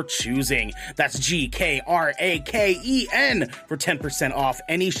of your choosing. That's GKRAKEN for 10% off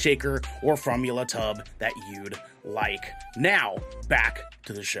any shaker or formula tub that you'd like. Now, back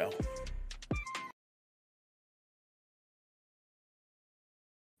to the show.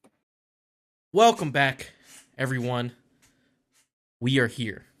 Welcome back, everyone. We are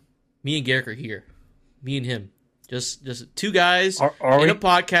here. Me and Garrick are here. Me and him. Just two guys in a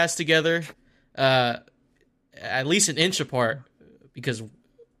podcast together, at least an inch apart, because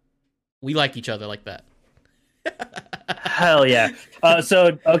we like each other like that. Hell yeah.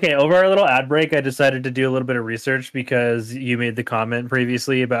 Okay, over our little ad break, I decided to do a little bit of research because you made the comment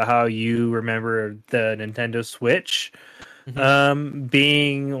previously about how you remember the Nintendo Switch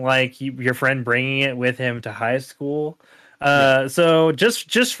being like your friend bringing it with him to high school. So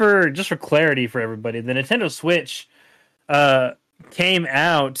just for clarity for everybody, the Nintendo Switch came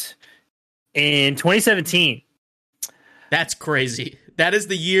out in 2017. That's crazy. That is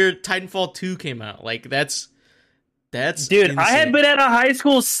the year Titanfall 2 came out. Like that's dude, insane. I had been out of high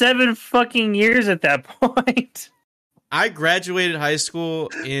school 7 fucking years at that point. I graduated high school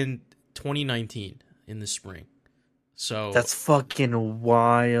in 2019 in the spring. So That's fucking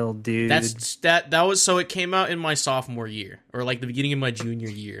wild, dude. that was so it came out in my sophomore year or like the beginning of my junior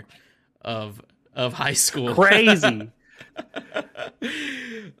year of high school. Crazy.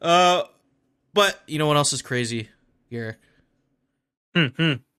 But you know what else is crazy, Garrick?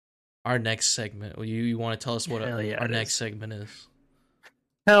 Mm-hmm. Our next segment. You want to tell us what our next segment is?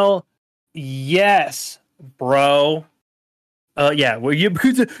 Hell yes, bro. Yeah. Well, you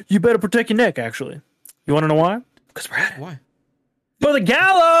better protect your neck. Actually, you want to know why? Because we're at it. Why? For the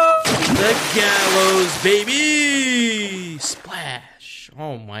gallows. The gallows, baby! Splash!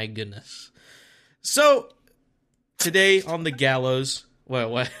 Oh my goodness. So today on the gallows,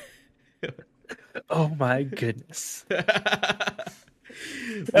 what? Oh my goodness. That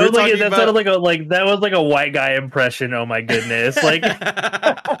was like a white guy impression. Oh my goodness! Like, I'd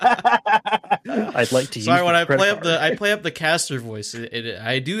like to use. Sorry, when I play up the caster voice,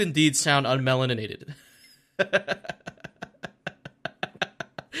 I do indeed sound unmelaninated.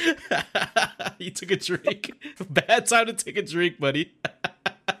 You took a drink. Bad time to take a drink, buddy.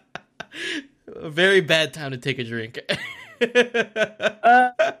 A very bad time to take a drink.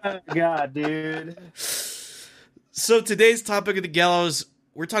 God, dude. So today's topic of the gallows,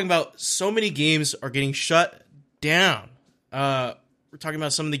 we're talking about so many games are getting shut down. We're talking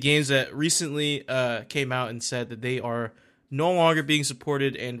about some of the games that recently came out and said that they are no longer being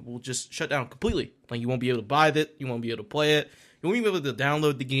supported and will just shut down completely. Like you won't be able to buy it, you won't be able to play it, you won't be able to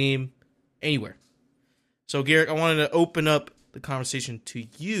download the game anywhere. So Garrick, I wanted to open up the conversation to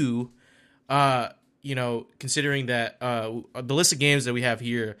you. Considering that the list of games that we have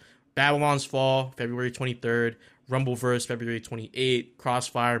here: Babylon's Fall, February 23rd, Rumbleverse, February 28th,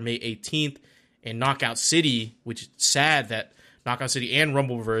 Crossfire, May 18th, and Knockout City, which is sad that Knockout City and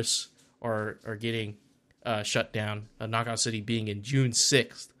Rumbleverse are getting shut down. Knockout City being in June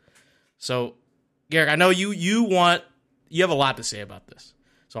 6th. So, Garrick, I know you have a lot to say about this.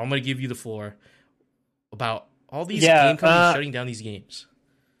 So I'm going to give you the floor about all these game companies shutting down these games.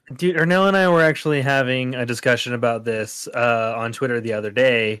 Dude, Ernell and I were actually having a discussion about this on Twitter the other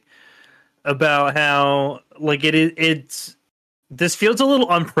day about how like it's this feels a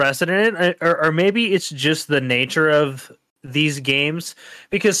little unprecedented, or maybe it's just the nature of these games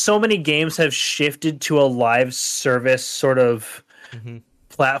because so many games have shifted to a live service sort of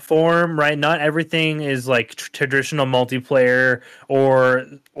platform, right? Not everything is like traditional multiplayer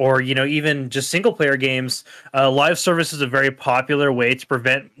or even just single player games. Live service is a very popular way to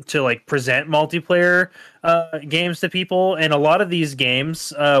present multiplayer games to people, and a lot of these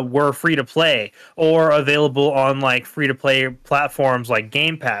games were free to play or available on like free to play platforms like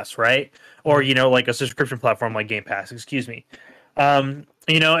Game Pass, right? Or like a subscription platform like Game Pass, excuse me.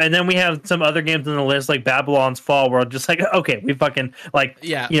 And then we have some other games on the list like Babylon's Fall, where just like, okay, we fucking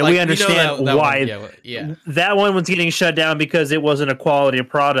we understand why that one was getting shut down because it wasn't a quality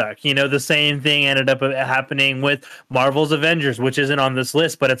product. The same thing ended up happening with Marvel's Avengers, which isn't on this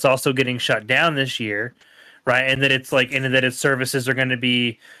list, but it's also getting shut down this year, right? And that its services are going to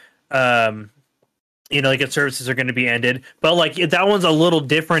be, its services are going to be ended. But like that one's a little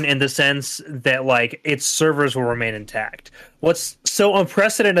different in the sense that like its servers will remain intact. What's so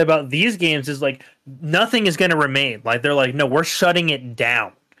unprecedented about these games is like nothing is going to remain. Like they're like, no, we're shutting it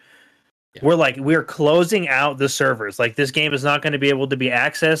down. Yeah. We're closing out the servers. Like this game is not going to be able to be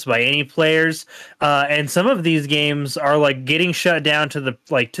accessed by any players. And some of these games are like getting shut down to the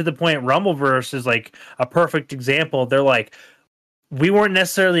point Rumbleverse is like a perfect example. They're like, we weren't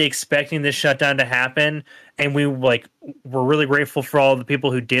necessarily expecting this shutdown to happen, and we're really grateful for all the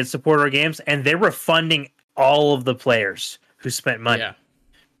people who did support our games, and they're refunding all of the players who spent money. Yeah.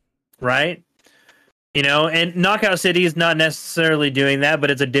 Right? And Knockout City is not necessarily doing that,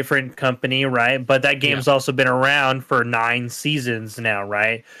 but it's a different company, right? But that game's also been around for 9 seasons now,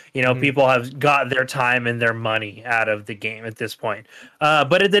 right? People have got their time and their money out of the game at this point.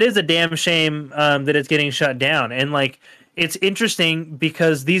 But it is a damn shame that it's getting shut down. And it's interesting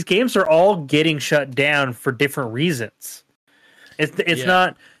because these games are all getting shut down for different reasons. It's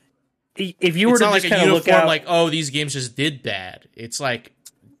not if you were to just kind of look at like, oh, these games just did bad. It's like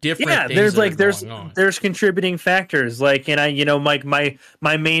different. Yeah, there's contributing factors. Like, and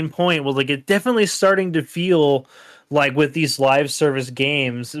my main point was like it's definitely starting to feel like with these live service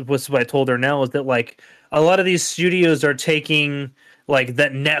games. What's what I told Ernell is that like a lot of these studios are taking like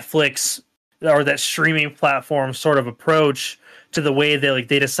that Netflix or that streaming platform sort of approach to the way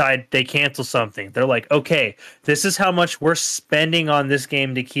they decide they cancel something. They're like, okay, this is how much we're spending on this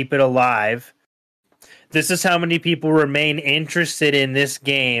game to keep it alive. This is how many people remain interested in this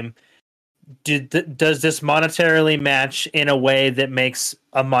game. does this monetarily match in a way that makes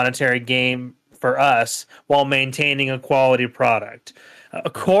a monetary game for us while maintaining a quality product?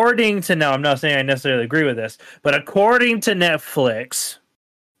 According to, now I'm not saying I necessarily agree with this, but according to Netflix,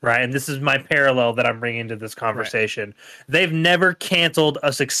 right, and this is my parallel that I'm bringing to this conversation, right, they've never canceled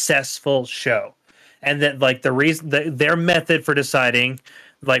a successful show. And that, like, the reason, their method for deciding,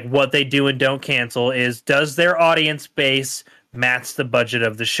 like, what they do and don't cancel is, does their audience base match the budget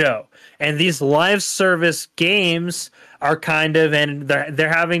of the show? And these live service games are kind of, and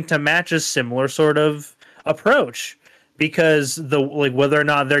they're having to match a similar sort of approach, because whether or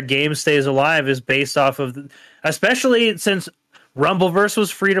not their game stays alive is based off of, especially since Rumbleverse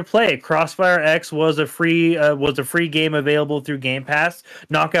was free to play. Crossfire X was a free game available through Game Pass.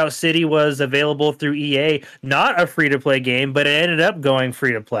 Knockout City was available through EA, not a free to play game, but it ended up going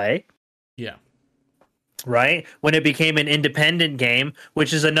free to play. Yeah. Right? When it became an independent game,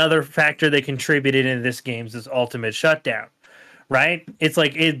 which is another factor that contributed in this game's ultimate shutdown. Right? It's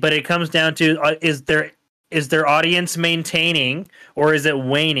like but it comes down to is their audience maintaining or is it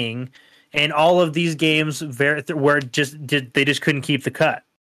waning? And all of these games they just couldn't keep the cut,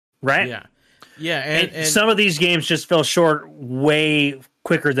 right? Yeah, yeah. And some of these games just fell short way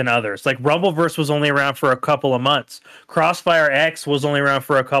quicker than others. Like Rumbleverse was only around for a couple of months. Crossfire X was only around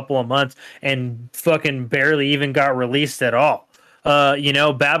for a couple of months and fucking barely even got released at all.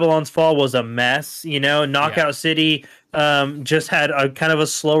 Babylon's Fall was a mess. Knockout City just had a kind of a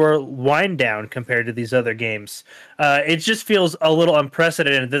slower wind down compared to these other games. It just feels a little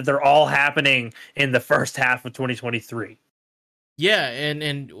unprecedented that they're all happening in the first half of 2023. Yeah,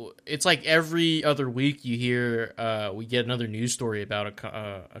 and it's like every other week you hear we get another news story about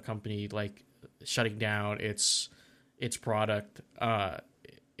a company like shutting down its product,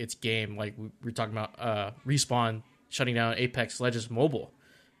 its game. Like we're talking about Respawn shutting down Apex Legends Mobile.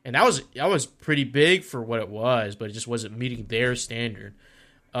 And that was pretty big for what it was, but it just wasn't meeting their standard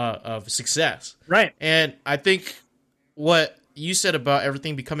of success. Right. And I think what you said about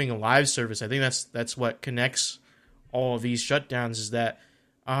everything becoming a live service, I think that's what connects all of these shutdowns, is that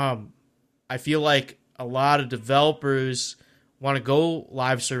I feel like a lot of developers want to go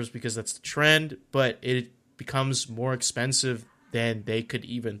live service because that's the trend, but it becomes more expensive than they could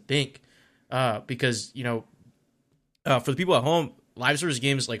even think. Because, for the people at home, live service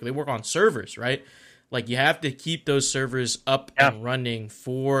games, like, they work on servers, right? Like, you have to keep those servers up and running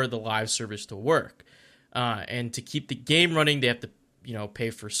for the live service to work. And to keep the game running, they have to, pay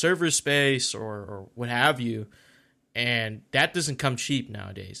for server space or what have you. And that doesn't come cheap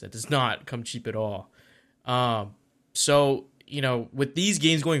nowadays. That does not come cheap at all. So, with these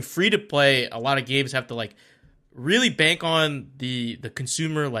games going free to play, a lot of games have to, like, really bank on the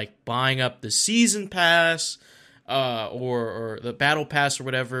consumer, like, buying up the season pass, or the battle pass or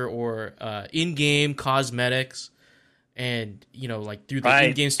whatever, or in-game cosmetics, and like through the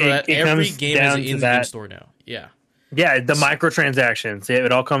in-game store. Every game has an in-game store now. Yeah, the microtransactions.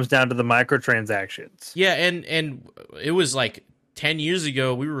 It all comes down to the microtransactions. Yeah, and it was like 10 years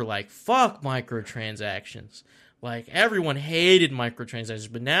ago. We were like, "Fuck microtransactions!" Like everyone hated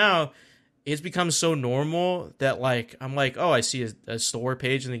microtransactions, but now it's become so normal that like I'm like, oh, I see a store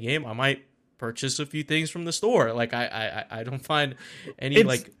page in the game, I might purchase a few things from the store. Like I don't find any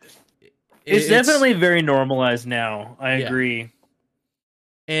it's definitely very normalized now. I agree.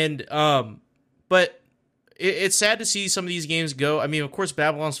 And but it's sad to see some of these games go. I mean, of course,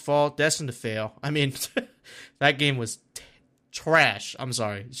 Babylon's Fall, destined to fail. I mean, that game was trash. I'm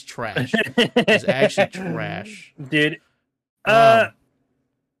sorry, it's trash. It's actually trash, dude.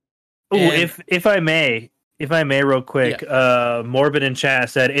 If I may, real quick, Morbid in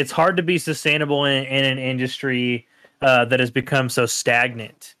chat said it's hard to be sustainable in an industry that has become so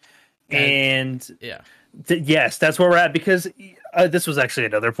stagnant. Yes, that's where we're at, because this was actually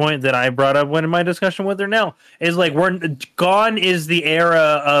another point that I brought up when in my discussion with her now, is like gone is the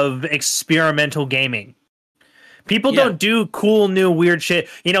era of experimental gaming. People don't do cool, new, weird shit.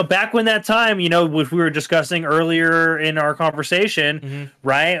 Back when that time, which we were discussing earlier in our conversation,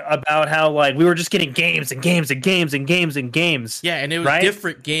 right? About how, like, we were just getting games and games and games and games and games. Yeah, and it was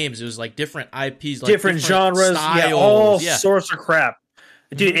different games. It was, like, different IPs. Like, different genres. Styles. All sorts of crap.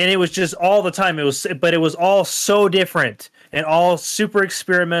 Dude, and it was just all the time. It was all so different and all super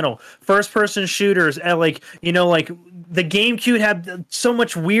experimental. First-person shooters, and, like, like, the GameCube had so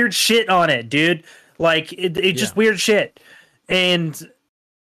much weird shit on it, dude. Like, it just weird shit. And,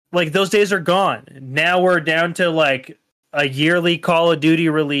 like, those days are gone. Now we're down to, like, a yearly Call of Duty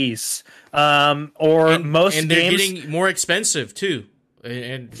release. And they're getting more expensive, too.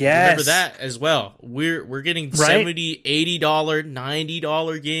 And remember that as well. We're getting $70, $80,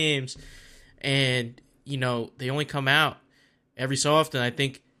 $90 games. and they only come out every so often. I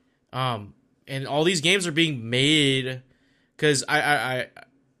think, and all these games are being made because I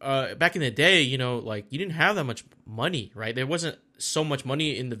back in the day, like you didn't have that much money, right? There wasn't so much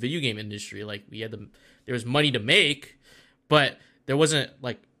money in the video game industry. Like there was money to make, but there wasn't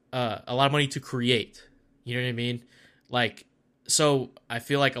like a lot of money to create. You know what I mean? Like, so I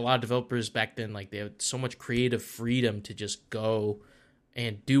feel like a lot of developers back then, like they had so much creative freedom to just go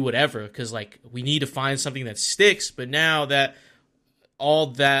and do whatever. Cause like we need to find something that sticks. But now that all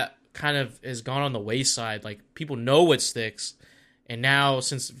that kind of has gone on the wayside, like people know what sticks. And now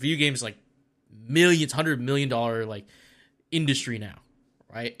since video games like millions, $100 million like industry now,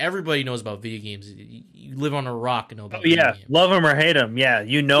 right? Everybody knows about video games. You live on a rock and know about video games. Love them or hate them. Yeah,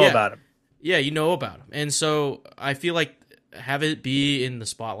 about them. Yeah, you know about them. And so I feel like have it be in the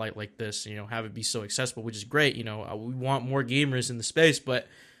spotlight like this, have it be so accessible, which is great. We want more gamers in the space, but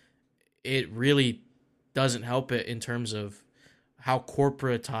it really doesn't help it in terms of how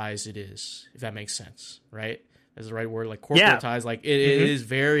corporatized it is, if that makes sense, right? That's the right word, like corporatized. Like it is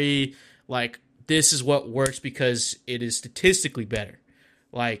very like this is what works because it is statistically better.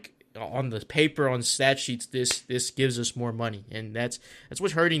 Like on the paper, on stat sheets, this gives us more money, and that's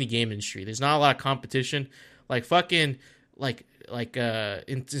what's hurting the game industry. There's not a lot of competition. Like fucking like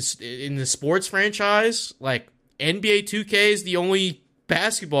in the sports franchise, like NBA 2K is the only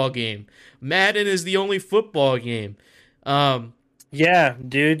basketball game. Madden is the only football game. Yeah,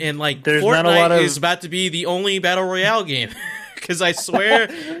 dude. And like there's Fortnite not a lot of... is about to be the only battle royale game. Because I swear,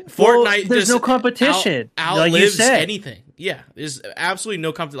 Fortnite there's just no competition. Outlives anything. Yeah, there's absolutely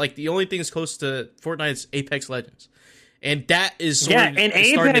no competition. Like the only thing is close to Fortnite is Apex Legends, and that is and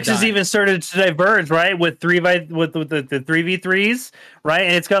Apex has even started to diverge, right? With the 3v3s, right?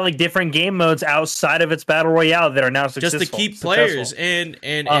 And it's got like different game modes outside of its battle royale that are now successful. Just to keep players, and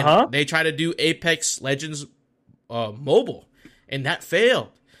they try to do Apex Legends mobile, and that failed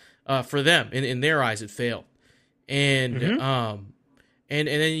for them. In their eyes, it failed. And and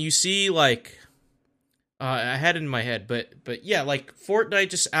then you see like I had it in my head, but yeah, like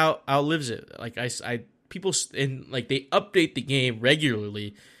Fortnite just outlives it. Like people and like they update the game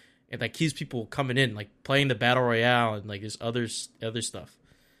regularly, and that keeps people coming in, like playing the battle royale and like this other stuff.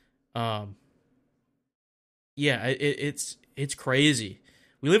 Yeah, it's crazy.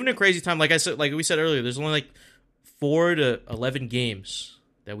 We live in a crazy time. Like we said earlier, there's only like 4 to 11 games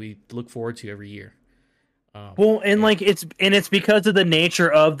that we look forward to every year. It's because of the nature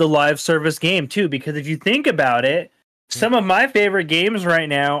of the live service game too. Because if you think about it, some of my favorite games right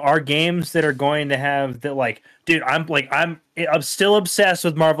now are games that are going to have that. Like, dude, I'm still obsessed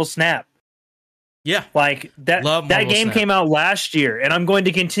with Marvel Snap. Yeah, like that game Snap. Came out last year, and I'm going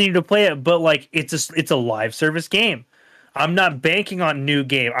to continue to play it. But like, it's a live service game. I'm not banking on new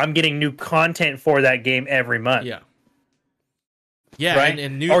game. I'm getting new content for that game every month. Yeah, right.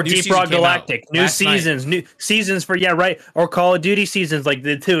 And new Deep Rock Galactic, new seasons, new seasons for or Call of Duty seasons, like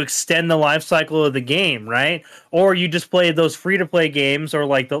to extend the life cycle of the game, right? Or you just play those free to play games, or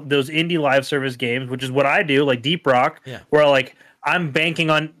like those indie live service games, which is what I do, like Deep Rock, where like I'm banking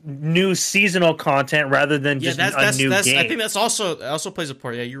on new seasonal content rather than just a new game. I think that also plays a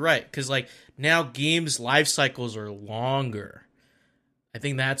part. Yeah, you're right, because like now games life cycles are longer. I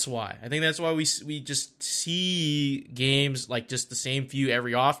think that's why. We just see games like just the same few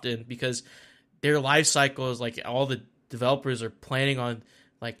every often, because their life cycles, like all the developers are planning on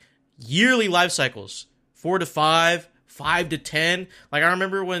like yearly life cycles, 4 to 5, 5 to 10. Like I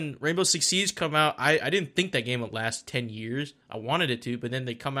remember when Rainbow Six Siege come out, I didn't think that game would last 10 years. I wanted it to, but then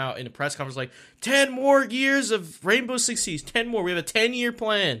they come out in a press conference like 10 more years of Rainbow Six Siege, 10 more. We have a 10-year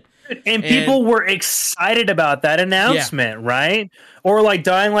plan. And people were excited about that announcement, right? Or like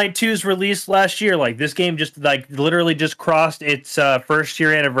Dying Light 2's released last year. Like this game just like literally just crossed its first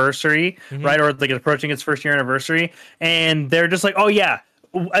year anniversary, right? Or like approaching its first year anniversary. And they're just like, oh yeah,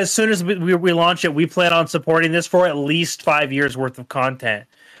 as soon as we launch it, we plan on supporting this for at least 5 years worth of content.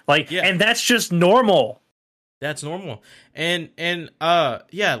 Like, and that's just normal. That's normal. And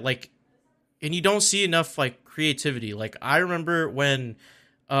like, and you don't see enough like creativity. Like I remember when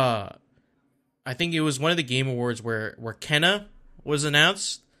I think it was one of the Game Awards where Kena was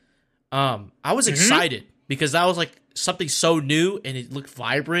announced. I was excited because that was like something so new and it looked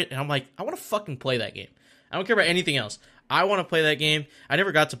vibrant, and I'm like, I want to fucking play that game. I don't care about anything else. I want to play that game. I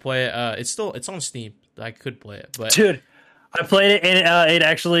never got to play it. It's on Steam. I could play it, but dude, I played it, and it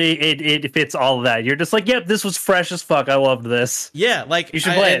actually it fits all of that. You're just like, yep, this was fresh as fuck. I loved this. Yeah, like you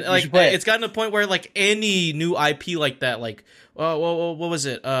should play it. Like it's gotten to a point where like any new IP like that, like what was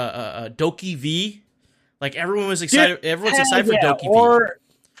it? Doki V. Like everyone was excited. Everyone's excited for Doki V.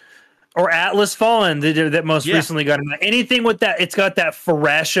 or Atlas Fallen that most recently got anything with that. It's got that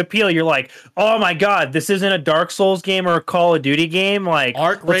fresh appeal. You're like, oh my god, this isn't a Dark Souls game or a Call of Duty game. Like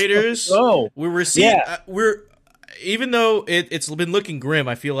Arc Raiders. We're seeing. We're even though it's been looking grim.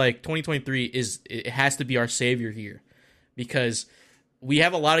 I feel like 2023 it has to be our savior here, because we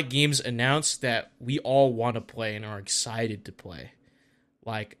have a lot of games announced that we all want to play and are excited to play.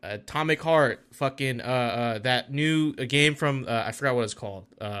 Like Atomic Heart, fucking that new game from I forgot what it's called,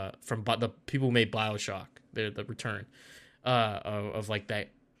 from the people who made BioShock, the return of like that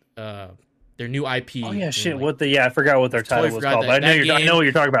their new IP. Oh yeah, shit! Like, I forgot what their title was called. I know what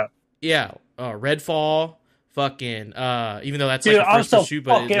you're talking about. Yeah, Redfall, fucking even though that's dude, like a first person shoot,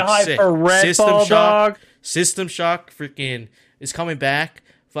 but it's sick. For Redfall, System Shock, freaking is coming back.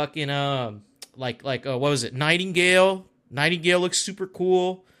 Fucking like what was it? Nightingale. Nightingale looks super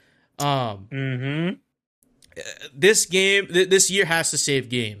cool. This year has to save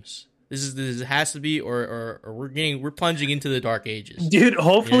games. This has to be, or we're plunging into the dark ages, dude.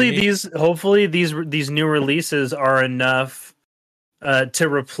 Hopefully you know these new releases are enough to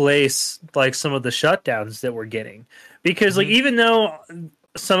replace like some of the shutdowns that we're getting, because like even though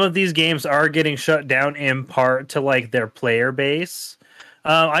some of these games are getting shut down in part to like their player base.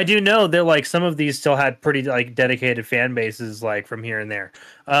 I do know that like some of these still had pretty like dedicated fan bases like from here and there.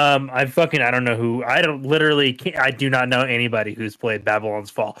 I don't know who. I do not know anybody who's played Babylon's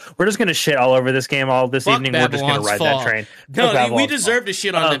Fall. We're just gonna shit all over this game all this evening. We're just gonna ride that train. No, we deserve to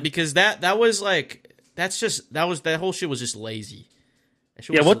shit on it because that was like that whole shit was just lazy.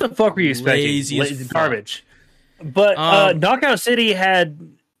 Yeah, what the fuck were you expecting? Lazy garbage. But Knockout City had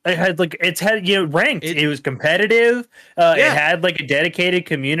ranked. It was competitive. It had like a dedicated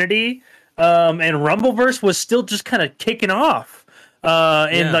community. And Rumbleverse was still just kind of kicking off.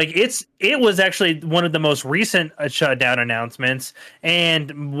 It was actually one of the most recent shutdown announcements,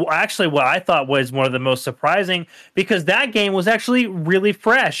 and actually what I thought was one of the most surprising, because that game was actually really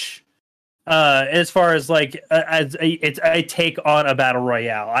fresh. As far as like it's a take on a battle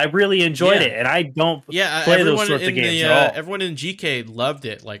royale, I really enjoyed it, and I don't play those sorts of games at all. Everyone in GK loved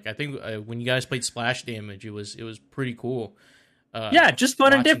it. Like I think when you guys played Splash Damage, it was pretty cool. Just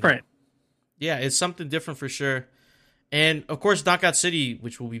fun and different. It. Yeah, it's something different for sure. And of course, Knockout City,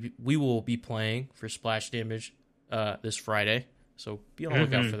 which we will be playing for Splash Damage this Friday, so be on the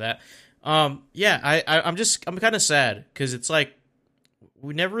lookout for that. I'm kind of sad because it's like,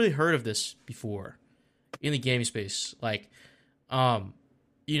 we never really heard of this before in the gaming space. Like,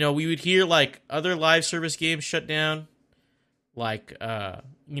 we would hear like other live service games shut down, like, like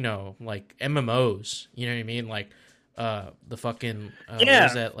MMOs. You know what I mean? Like, the fucking what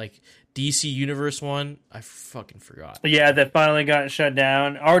was that, like DC Universe one? I fucking forgot. Yeah, that finally got shut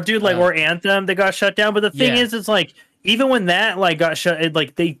down. Or dude, like or Anthem, they got shut down. But the thing is, it's like even when that like got shut,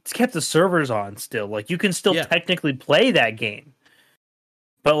 like they kept the servers on still. Like you can still technically play that game.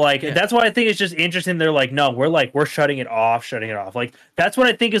 But like that's why I think it's just interesting. They're like, no, we're shutting it off. Like that's what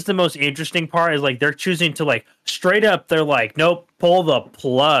I think is the most interesting part, is like they're choosing to like straight up. They're like, nope, pull the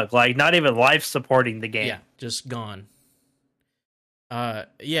plug. Like not even life supporting the game. Yeah, just gone.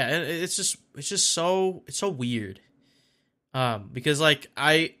 It's just so weird. Because like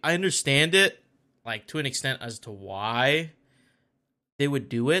I understand it like to an extent as to why they would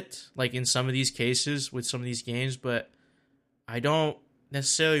do it, like in some of these cases with some of these games, but I don't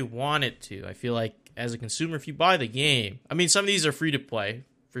necessarily want it to. I feel like as a consumer, if you buy the game, I mean, some of these are free to play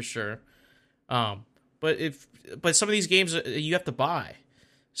for sure, but some of these games you have to buy.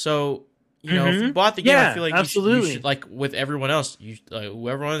 So if you bought the game, I feel like you should, like with everyone else,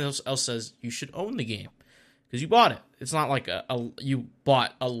 whoever else says, you should own the game because you bought it. It's not like you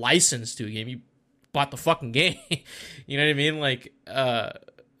bought a license to a game. You bought the fucking game. You know what I mean? Like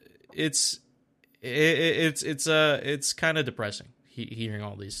it's kind of depressing hearing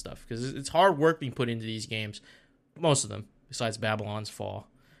all these stuff, because it's hard work being put into these games, most of them, besides Babylon's Fall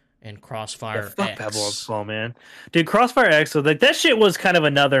and Crossfire X. Babylon's Fall, man. Dude, Crossfire X, so like that shit was kind of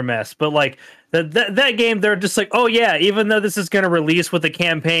another mess, but like that game, they're just like, oh yeah, even though this is going to release with a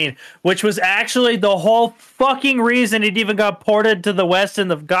campaign, which was actually the whole fucking reason it even got ported to the West in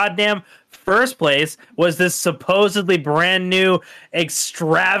the goddamn first place, was this supposedly brand new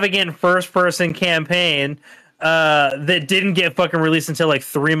extravagant first person campaign that didn't get fucking released until like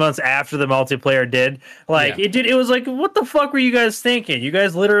 3 months after the multiplayer did. Like it was like, what the fuck were you guys thinking? You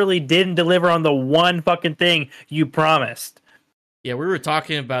guys literally didn't deliver on the one fucking thing you promised. Yeah, we were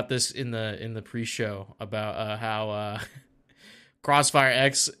talking about this in the pre-show about how Crossfire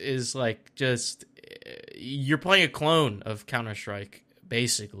X is like just you're playing a clone of Counter-Strike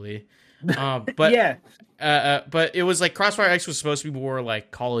basically. But but it was like Crossfire X was supposed to be more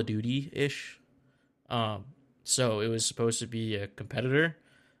like Call of Duty ish. So it was supposed to be a competitor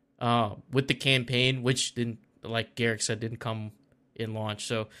with the campaign, which didn't, like Garrick said, didn't come in launch.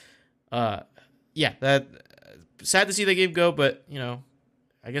 So yeah, that sad to see the game go, but you know,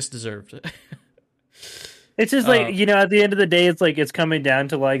 I guess deserved. It's just like, you know, at the end of the day, it's like it's coming down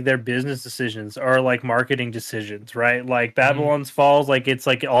to like their business decisions or like marketing decisions, right? Like Babylon's Falls, like it's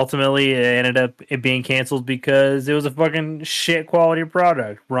like ultimately it ended up it being canceled because it was a fucking shit quality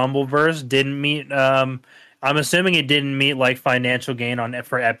product. Rumbleverse didn't meet. I'm assuming it didn't meet like financial gain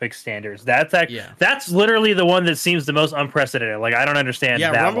for Epic standards. That's that's literally the one that seems the most unprecedented. Like I don't understand.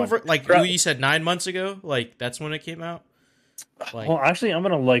 Yeah, that Rumbleverse, like you said 9 months ago, like that's when it came out. Like, well, actually, I'm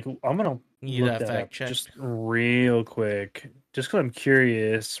gonna look that that fact up check just real quick, just because I'm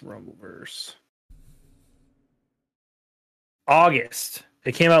curious. Rumbleverse, August.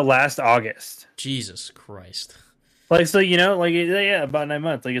 It came out last August. Jesus Christ! Like so, you know, like yeah, about 9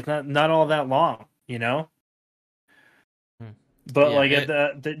 months. Like it's not all that long, you know. But yeah, like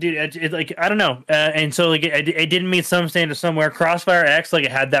dude, it like I don't know, and so like it didn't meet some standard somewhere. Crossfire X like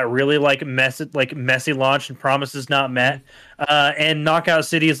it had that really like messy launch and promises not met, and Knockout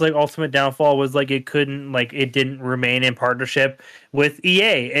City's like ultimate downfall was like it didn't remain in partnership with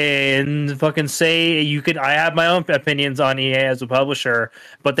EA and fucking say you could. I have my own opinions on EA as a publisher,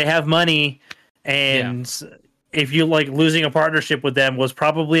 but they have money and. Yeah. If you like losing a partnership with them was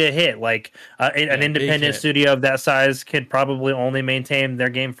probably a hit. Like an independent studio of that size could probably only maintain their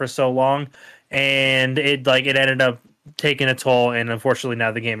game for so long, and it ended up taking a toll. And unfortunately,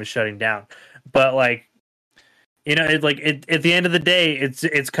 now the game is shutting down. But like, you know, at the end of the day,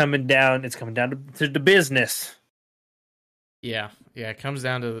 it's coming down. It's coming down to the business. Yeah, it comes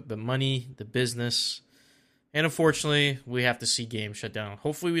down to the money, the business, and unfortunately, we have to see games shut down.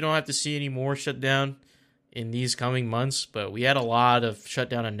 Hopefully, we don't have to see any more shut down in these coming months, but we had a lot of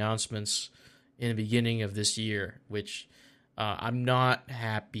shutdown announcements in the beginning of this year, which I'm not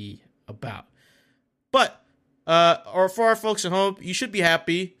happy about. But or for our folks at home, you should be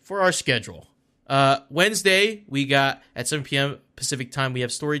happy for our schedule. Wednesday, we got at 7 p.m. Pacific time, we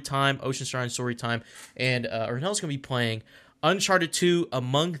have story time, Ocean Star and story time, and Ernell's going to be playing Uncharted 2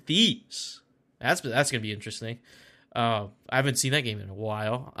 Among Thieves. That's going to be interesting. I haven't seen that game in a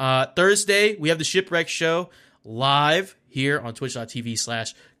while. Thursday, we have the Shipwreck Show live here on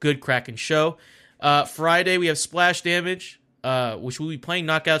twitch.tv/GoodKrakenShow. Friday, we have Splash Damage, which we'll be playing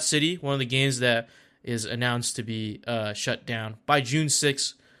Knockout City, one of the games that is announced to be shut down by June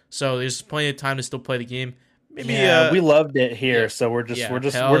 6th. So there's plenty of time to still play the game. Maybe we loved it here, so we're just playing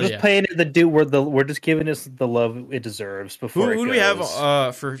it. We're just giving it the love it deserves. Before who do we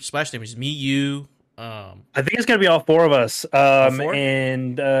have for Splash Damage? Me, you. I think it's gonna be all four of us.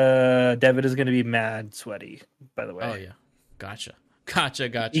 And David is gonna be mad sweaty. By the way. Oh yeah, gotcha.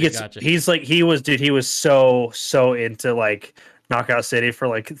 He's like he was so into like Knockout City for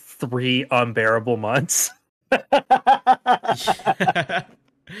like 3 unbearable months.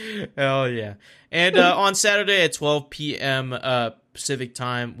 Hell yeah! And on Saturday at 12 p.m. Pacific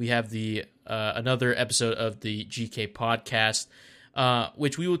time, we have the another episode of the GK podcast.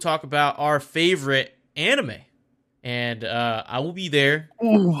 Which we will talk about our favorite anime. And I will be there.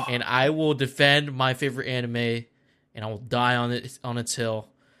 Ooh. And I will defend my favorite anime, and I will die on its hill.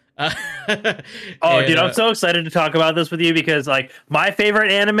 Dude, I'm so excited to talk about this with you because like my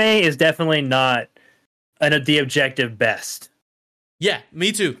favorite anime is definitely not the objective best. Yeah,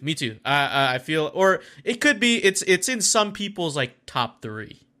 me too. I feel, or it could be it's in some people's like top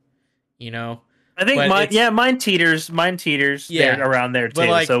 3, you know. I think mine teeters there around there too. But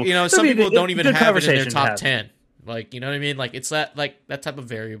like, so you know, some people don't even have it in their top 10. Like, you know what I mean? Like it's that type of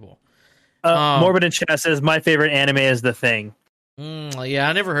variable. Morbid in chat says my favorite anime is The Thing. Yeah,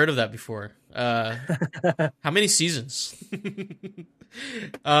 I never heard of that before. How many seasons?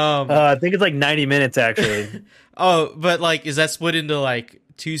 I think it's like 90 minutes actually. Oh, but like, is that split into like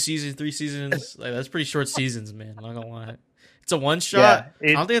 2 seasons, 3 seasons? Like that's pretty short seasons, man. I'm not gonna lie. It's a one shot.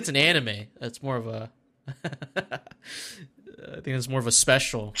 Yeah, I don't think it's an anime. That's more of a. I think it's more of a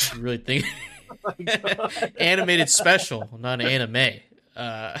special. If you really think animated special, not an anime.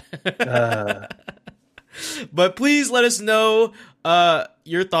 But please let us know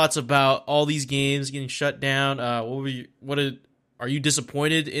your thoughts about all these games getting shut down. Are you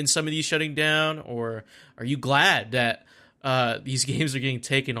disappointed in some of these shutting down, or are you glad that these games are getting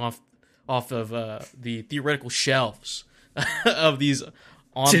taken off of the theoretical shelves of these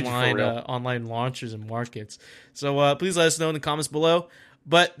online launchers and markets? So please let us know in the comments below.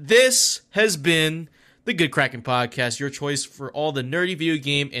 But this has been The Good Kraken Podcast, your choice for all the nerdy video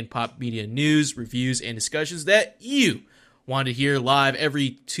game and pop media news, reviews, and discussions that you want to hear live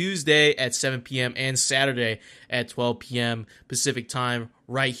every Tuesday at 7 p.m. and Saturday at 12 p.m. Pacific time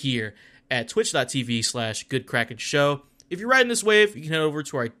right here at twitch.tv/GoodKrakenShow. If you're riding this wave, you can head over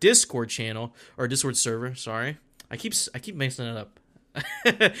to our Discord channel, or Discord server, sorry. I keep mixing it up.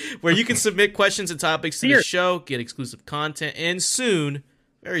 Where you can submit questions and topics to the show, get exclusive content, and soon,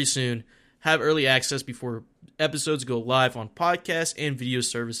 very soon, have early access before episodes go live on podcasts and video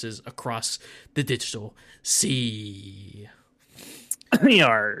services across the digital sea.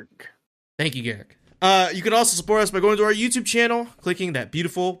 Yarg. Thank you, Garrick. You can also support us by going to our YouTube channel, clicking that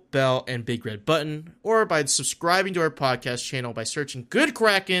beautiful bell and big red button, or by subscribing to our podcast channel by searching Good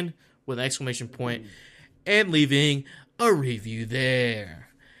Kraken with an exclamation point and leaving a review there.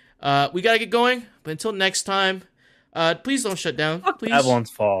 We gotta get going, but until next time, please don't shut down. Please. Babylon's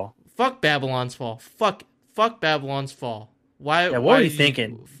Fall. Fuck Babylon's Fall. Fuck Babylon's Fall. Why? Yeah, what were you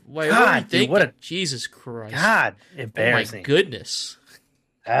thinking? What God, were you thinking? dude, what a Jesus Christ! God, Oh my embarrassing. goodness.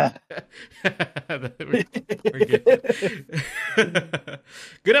 Ah. We're good.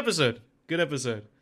 Good episode.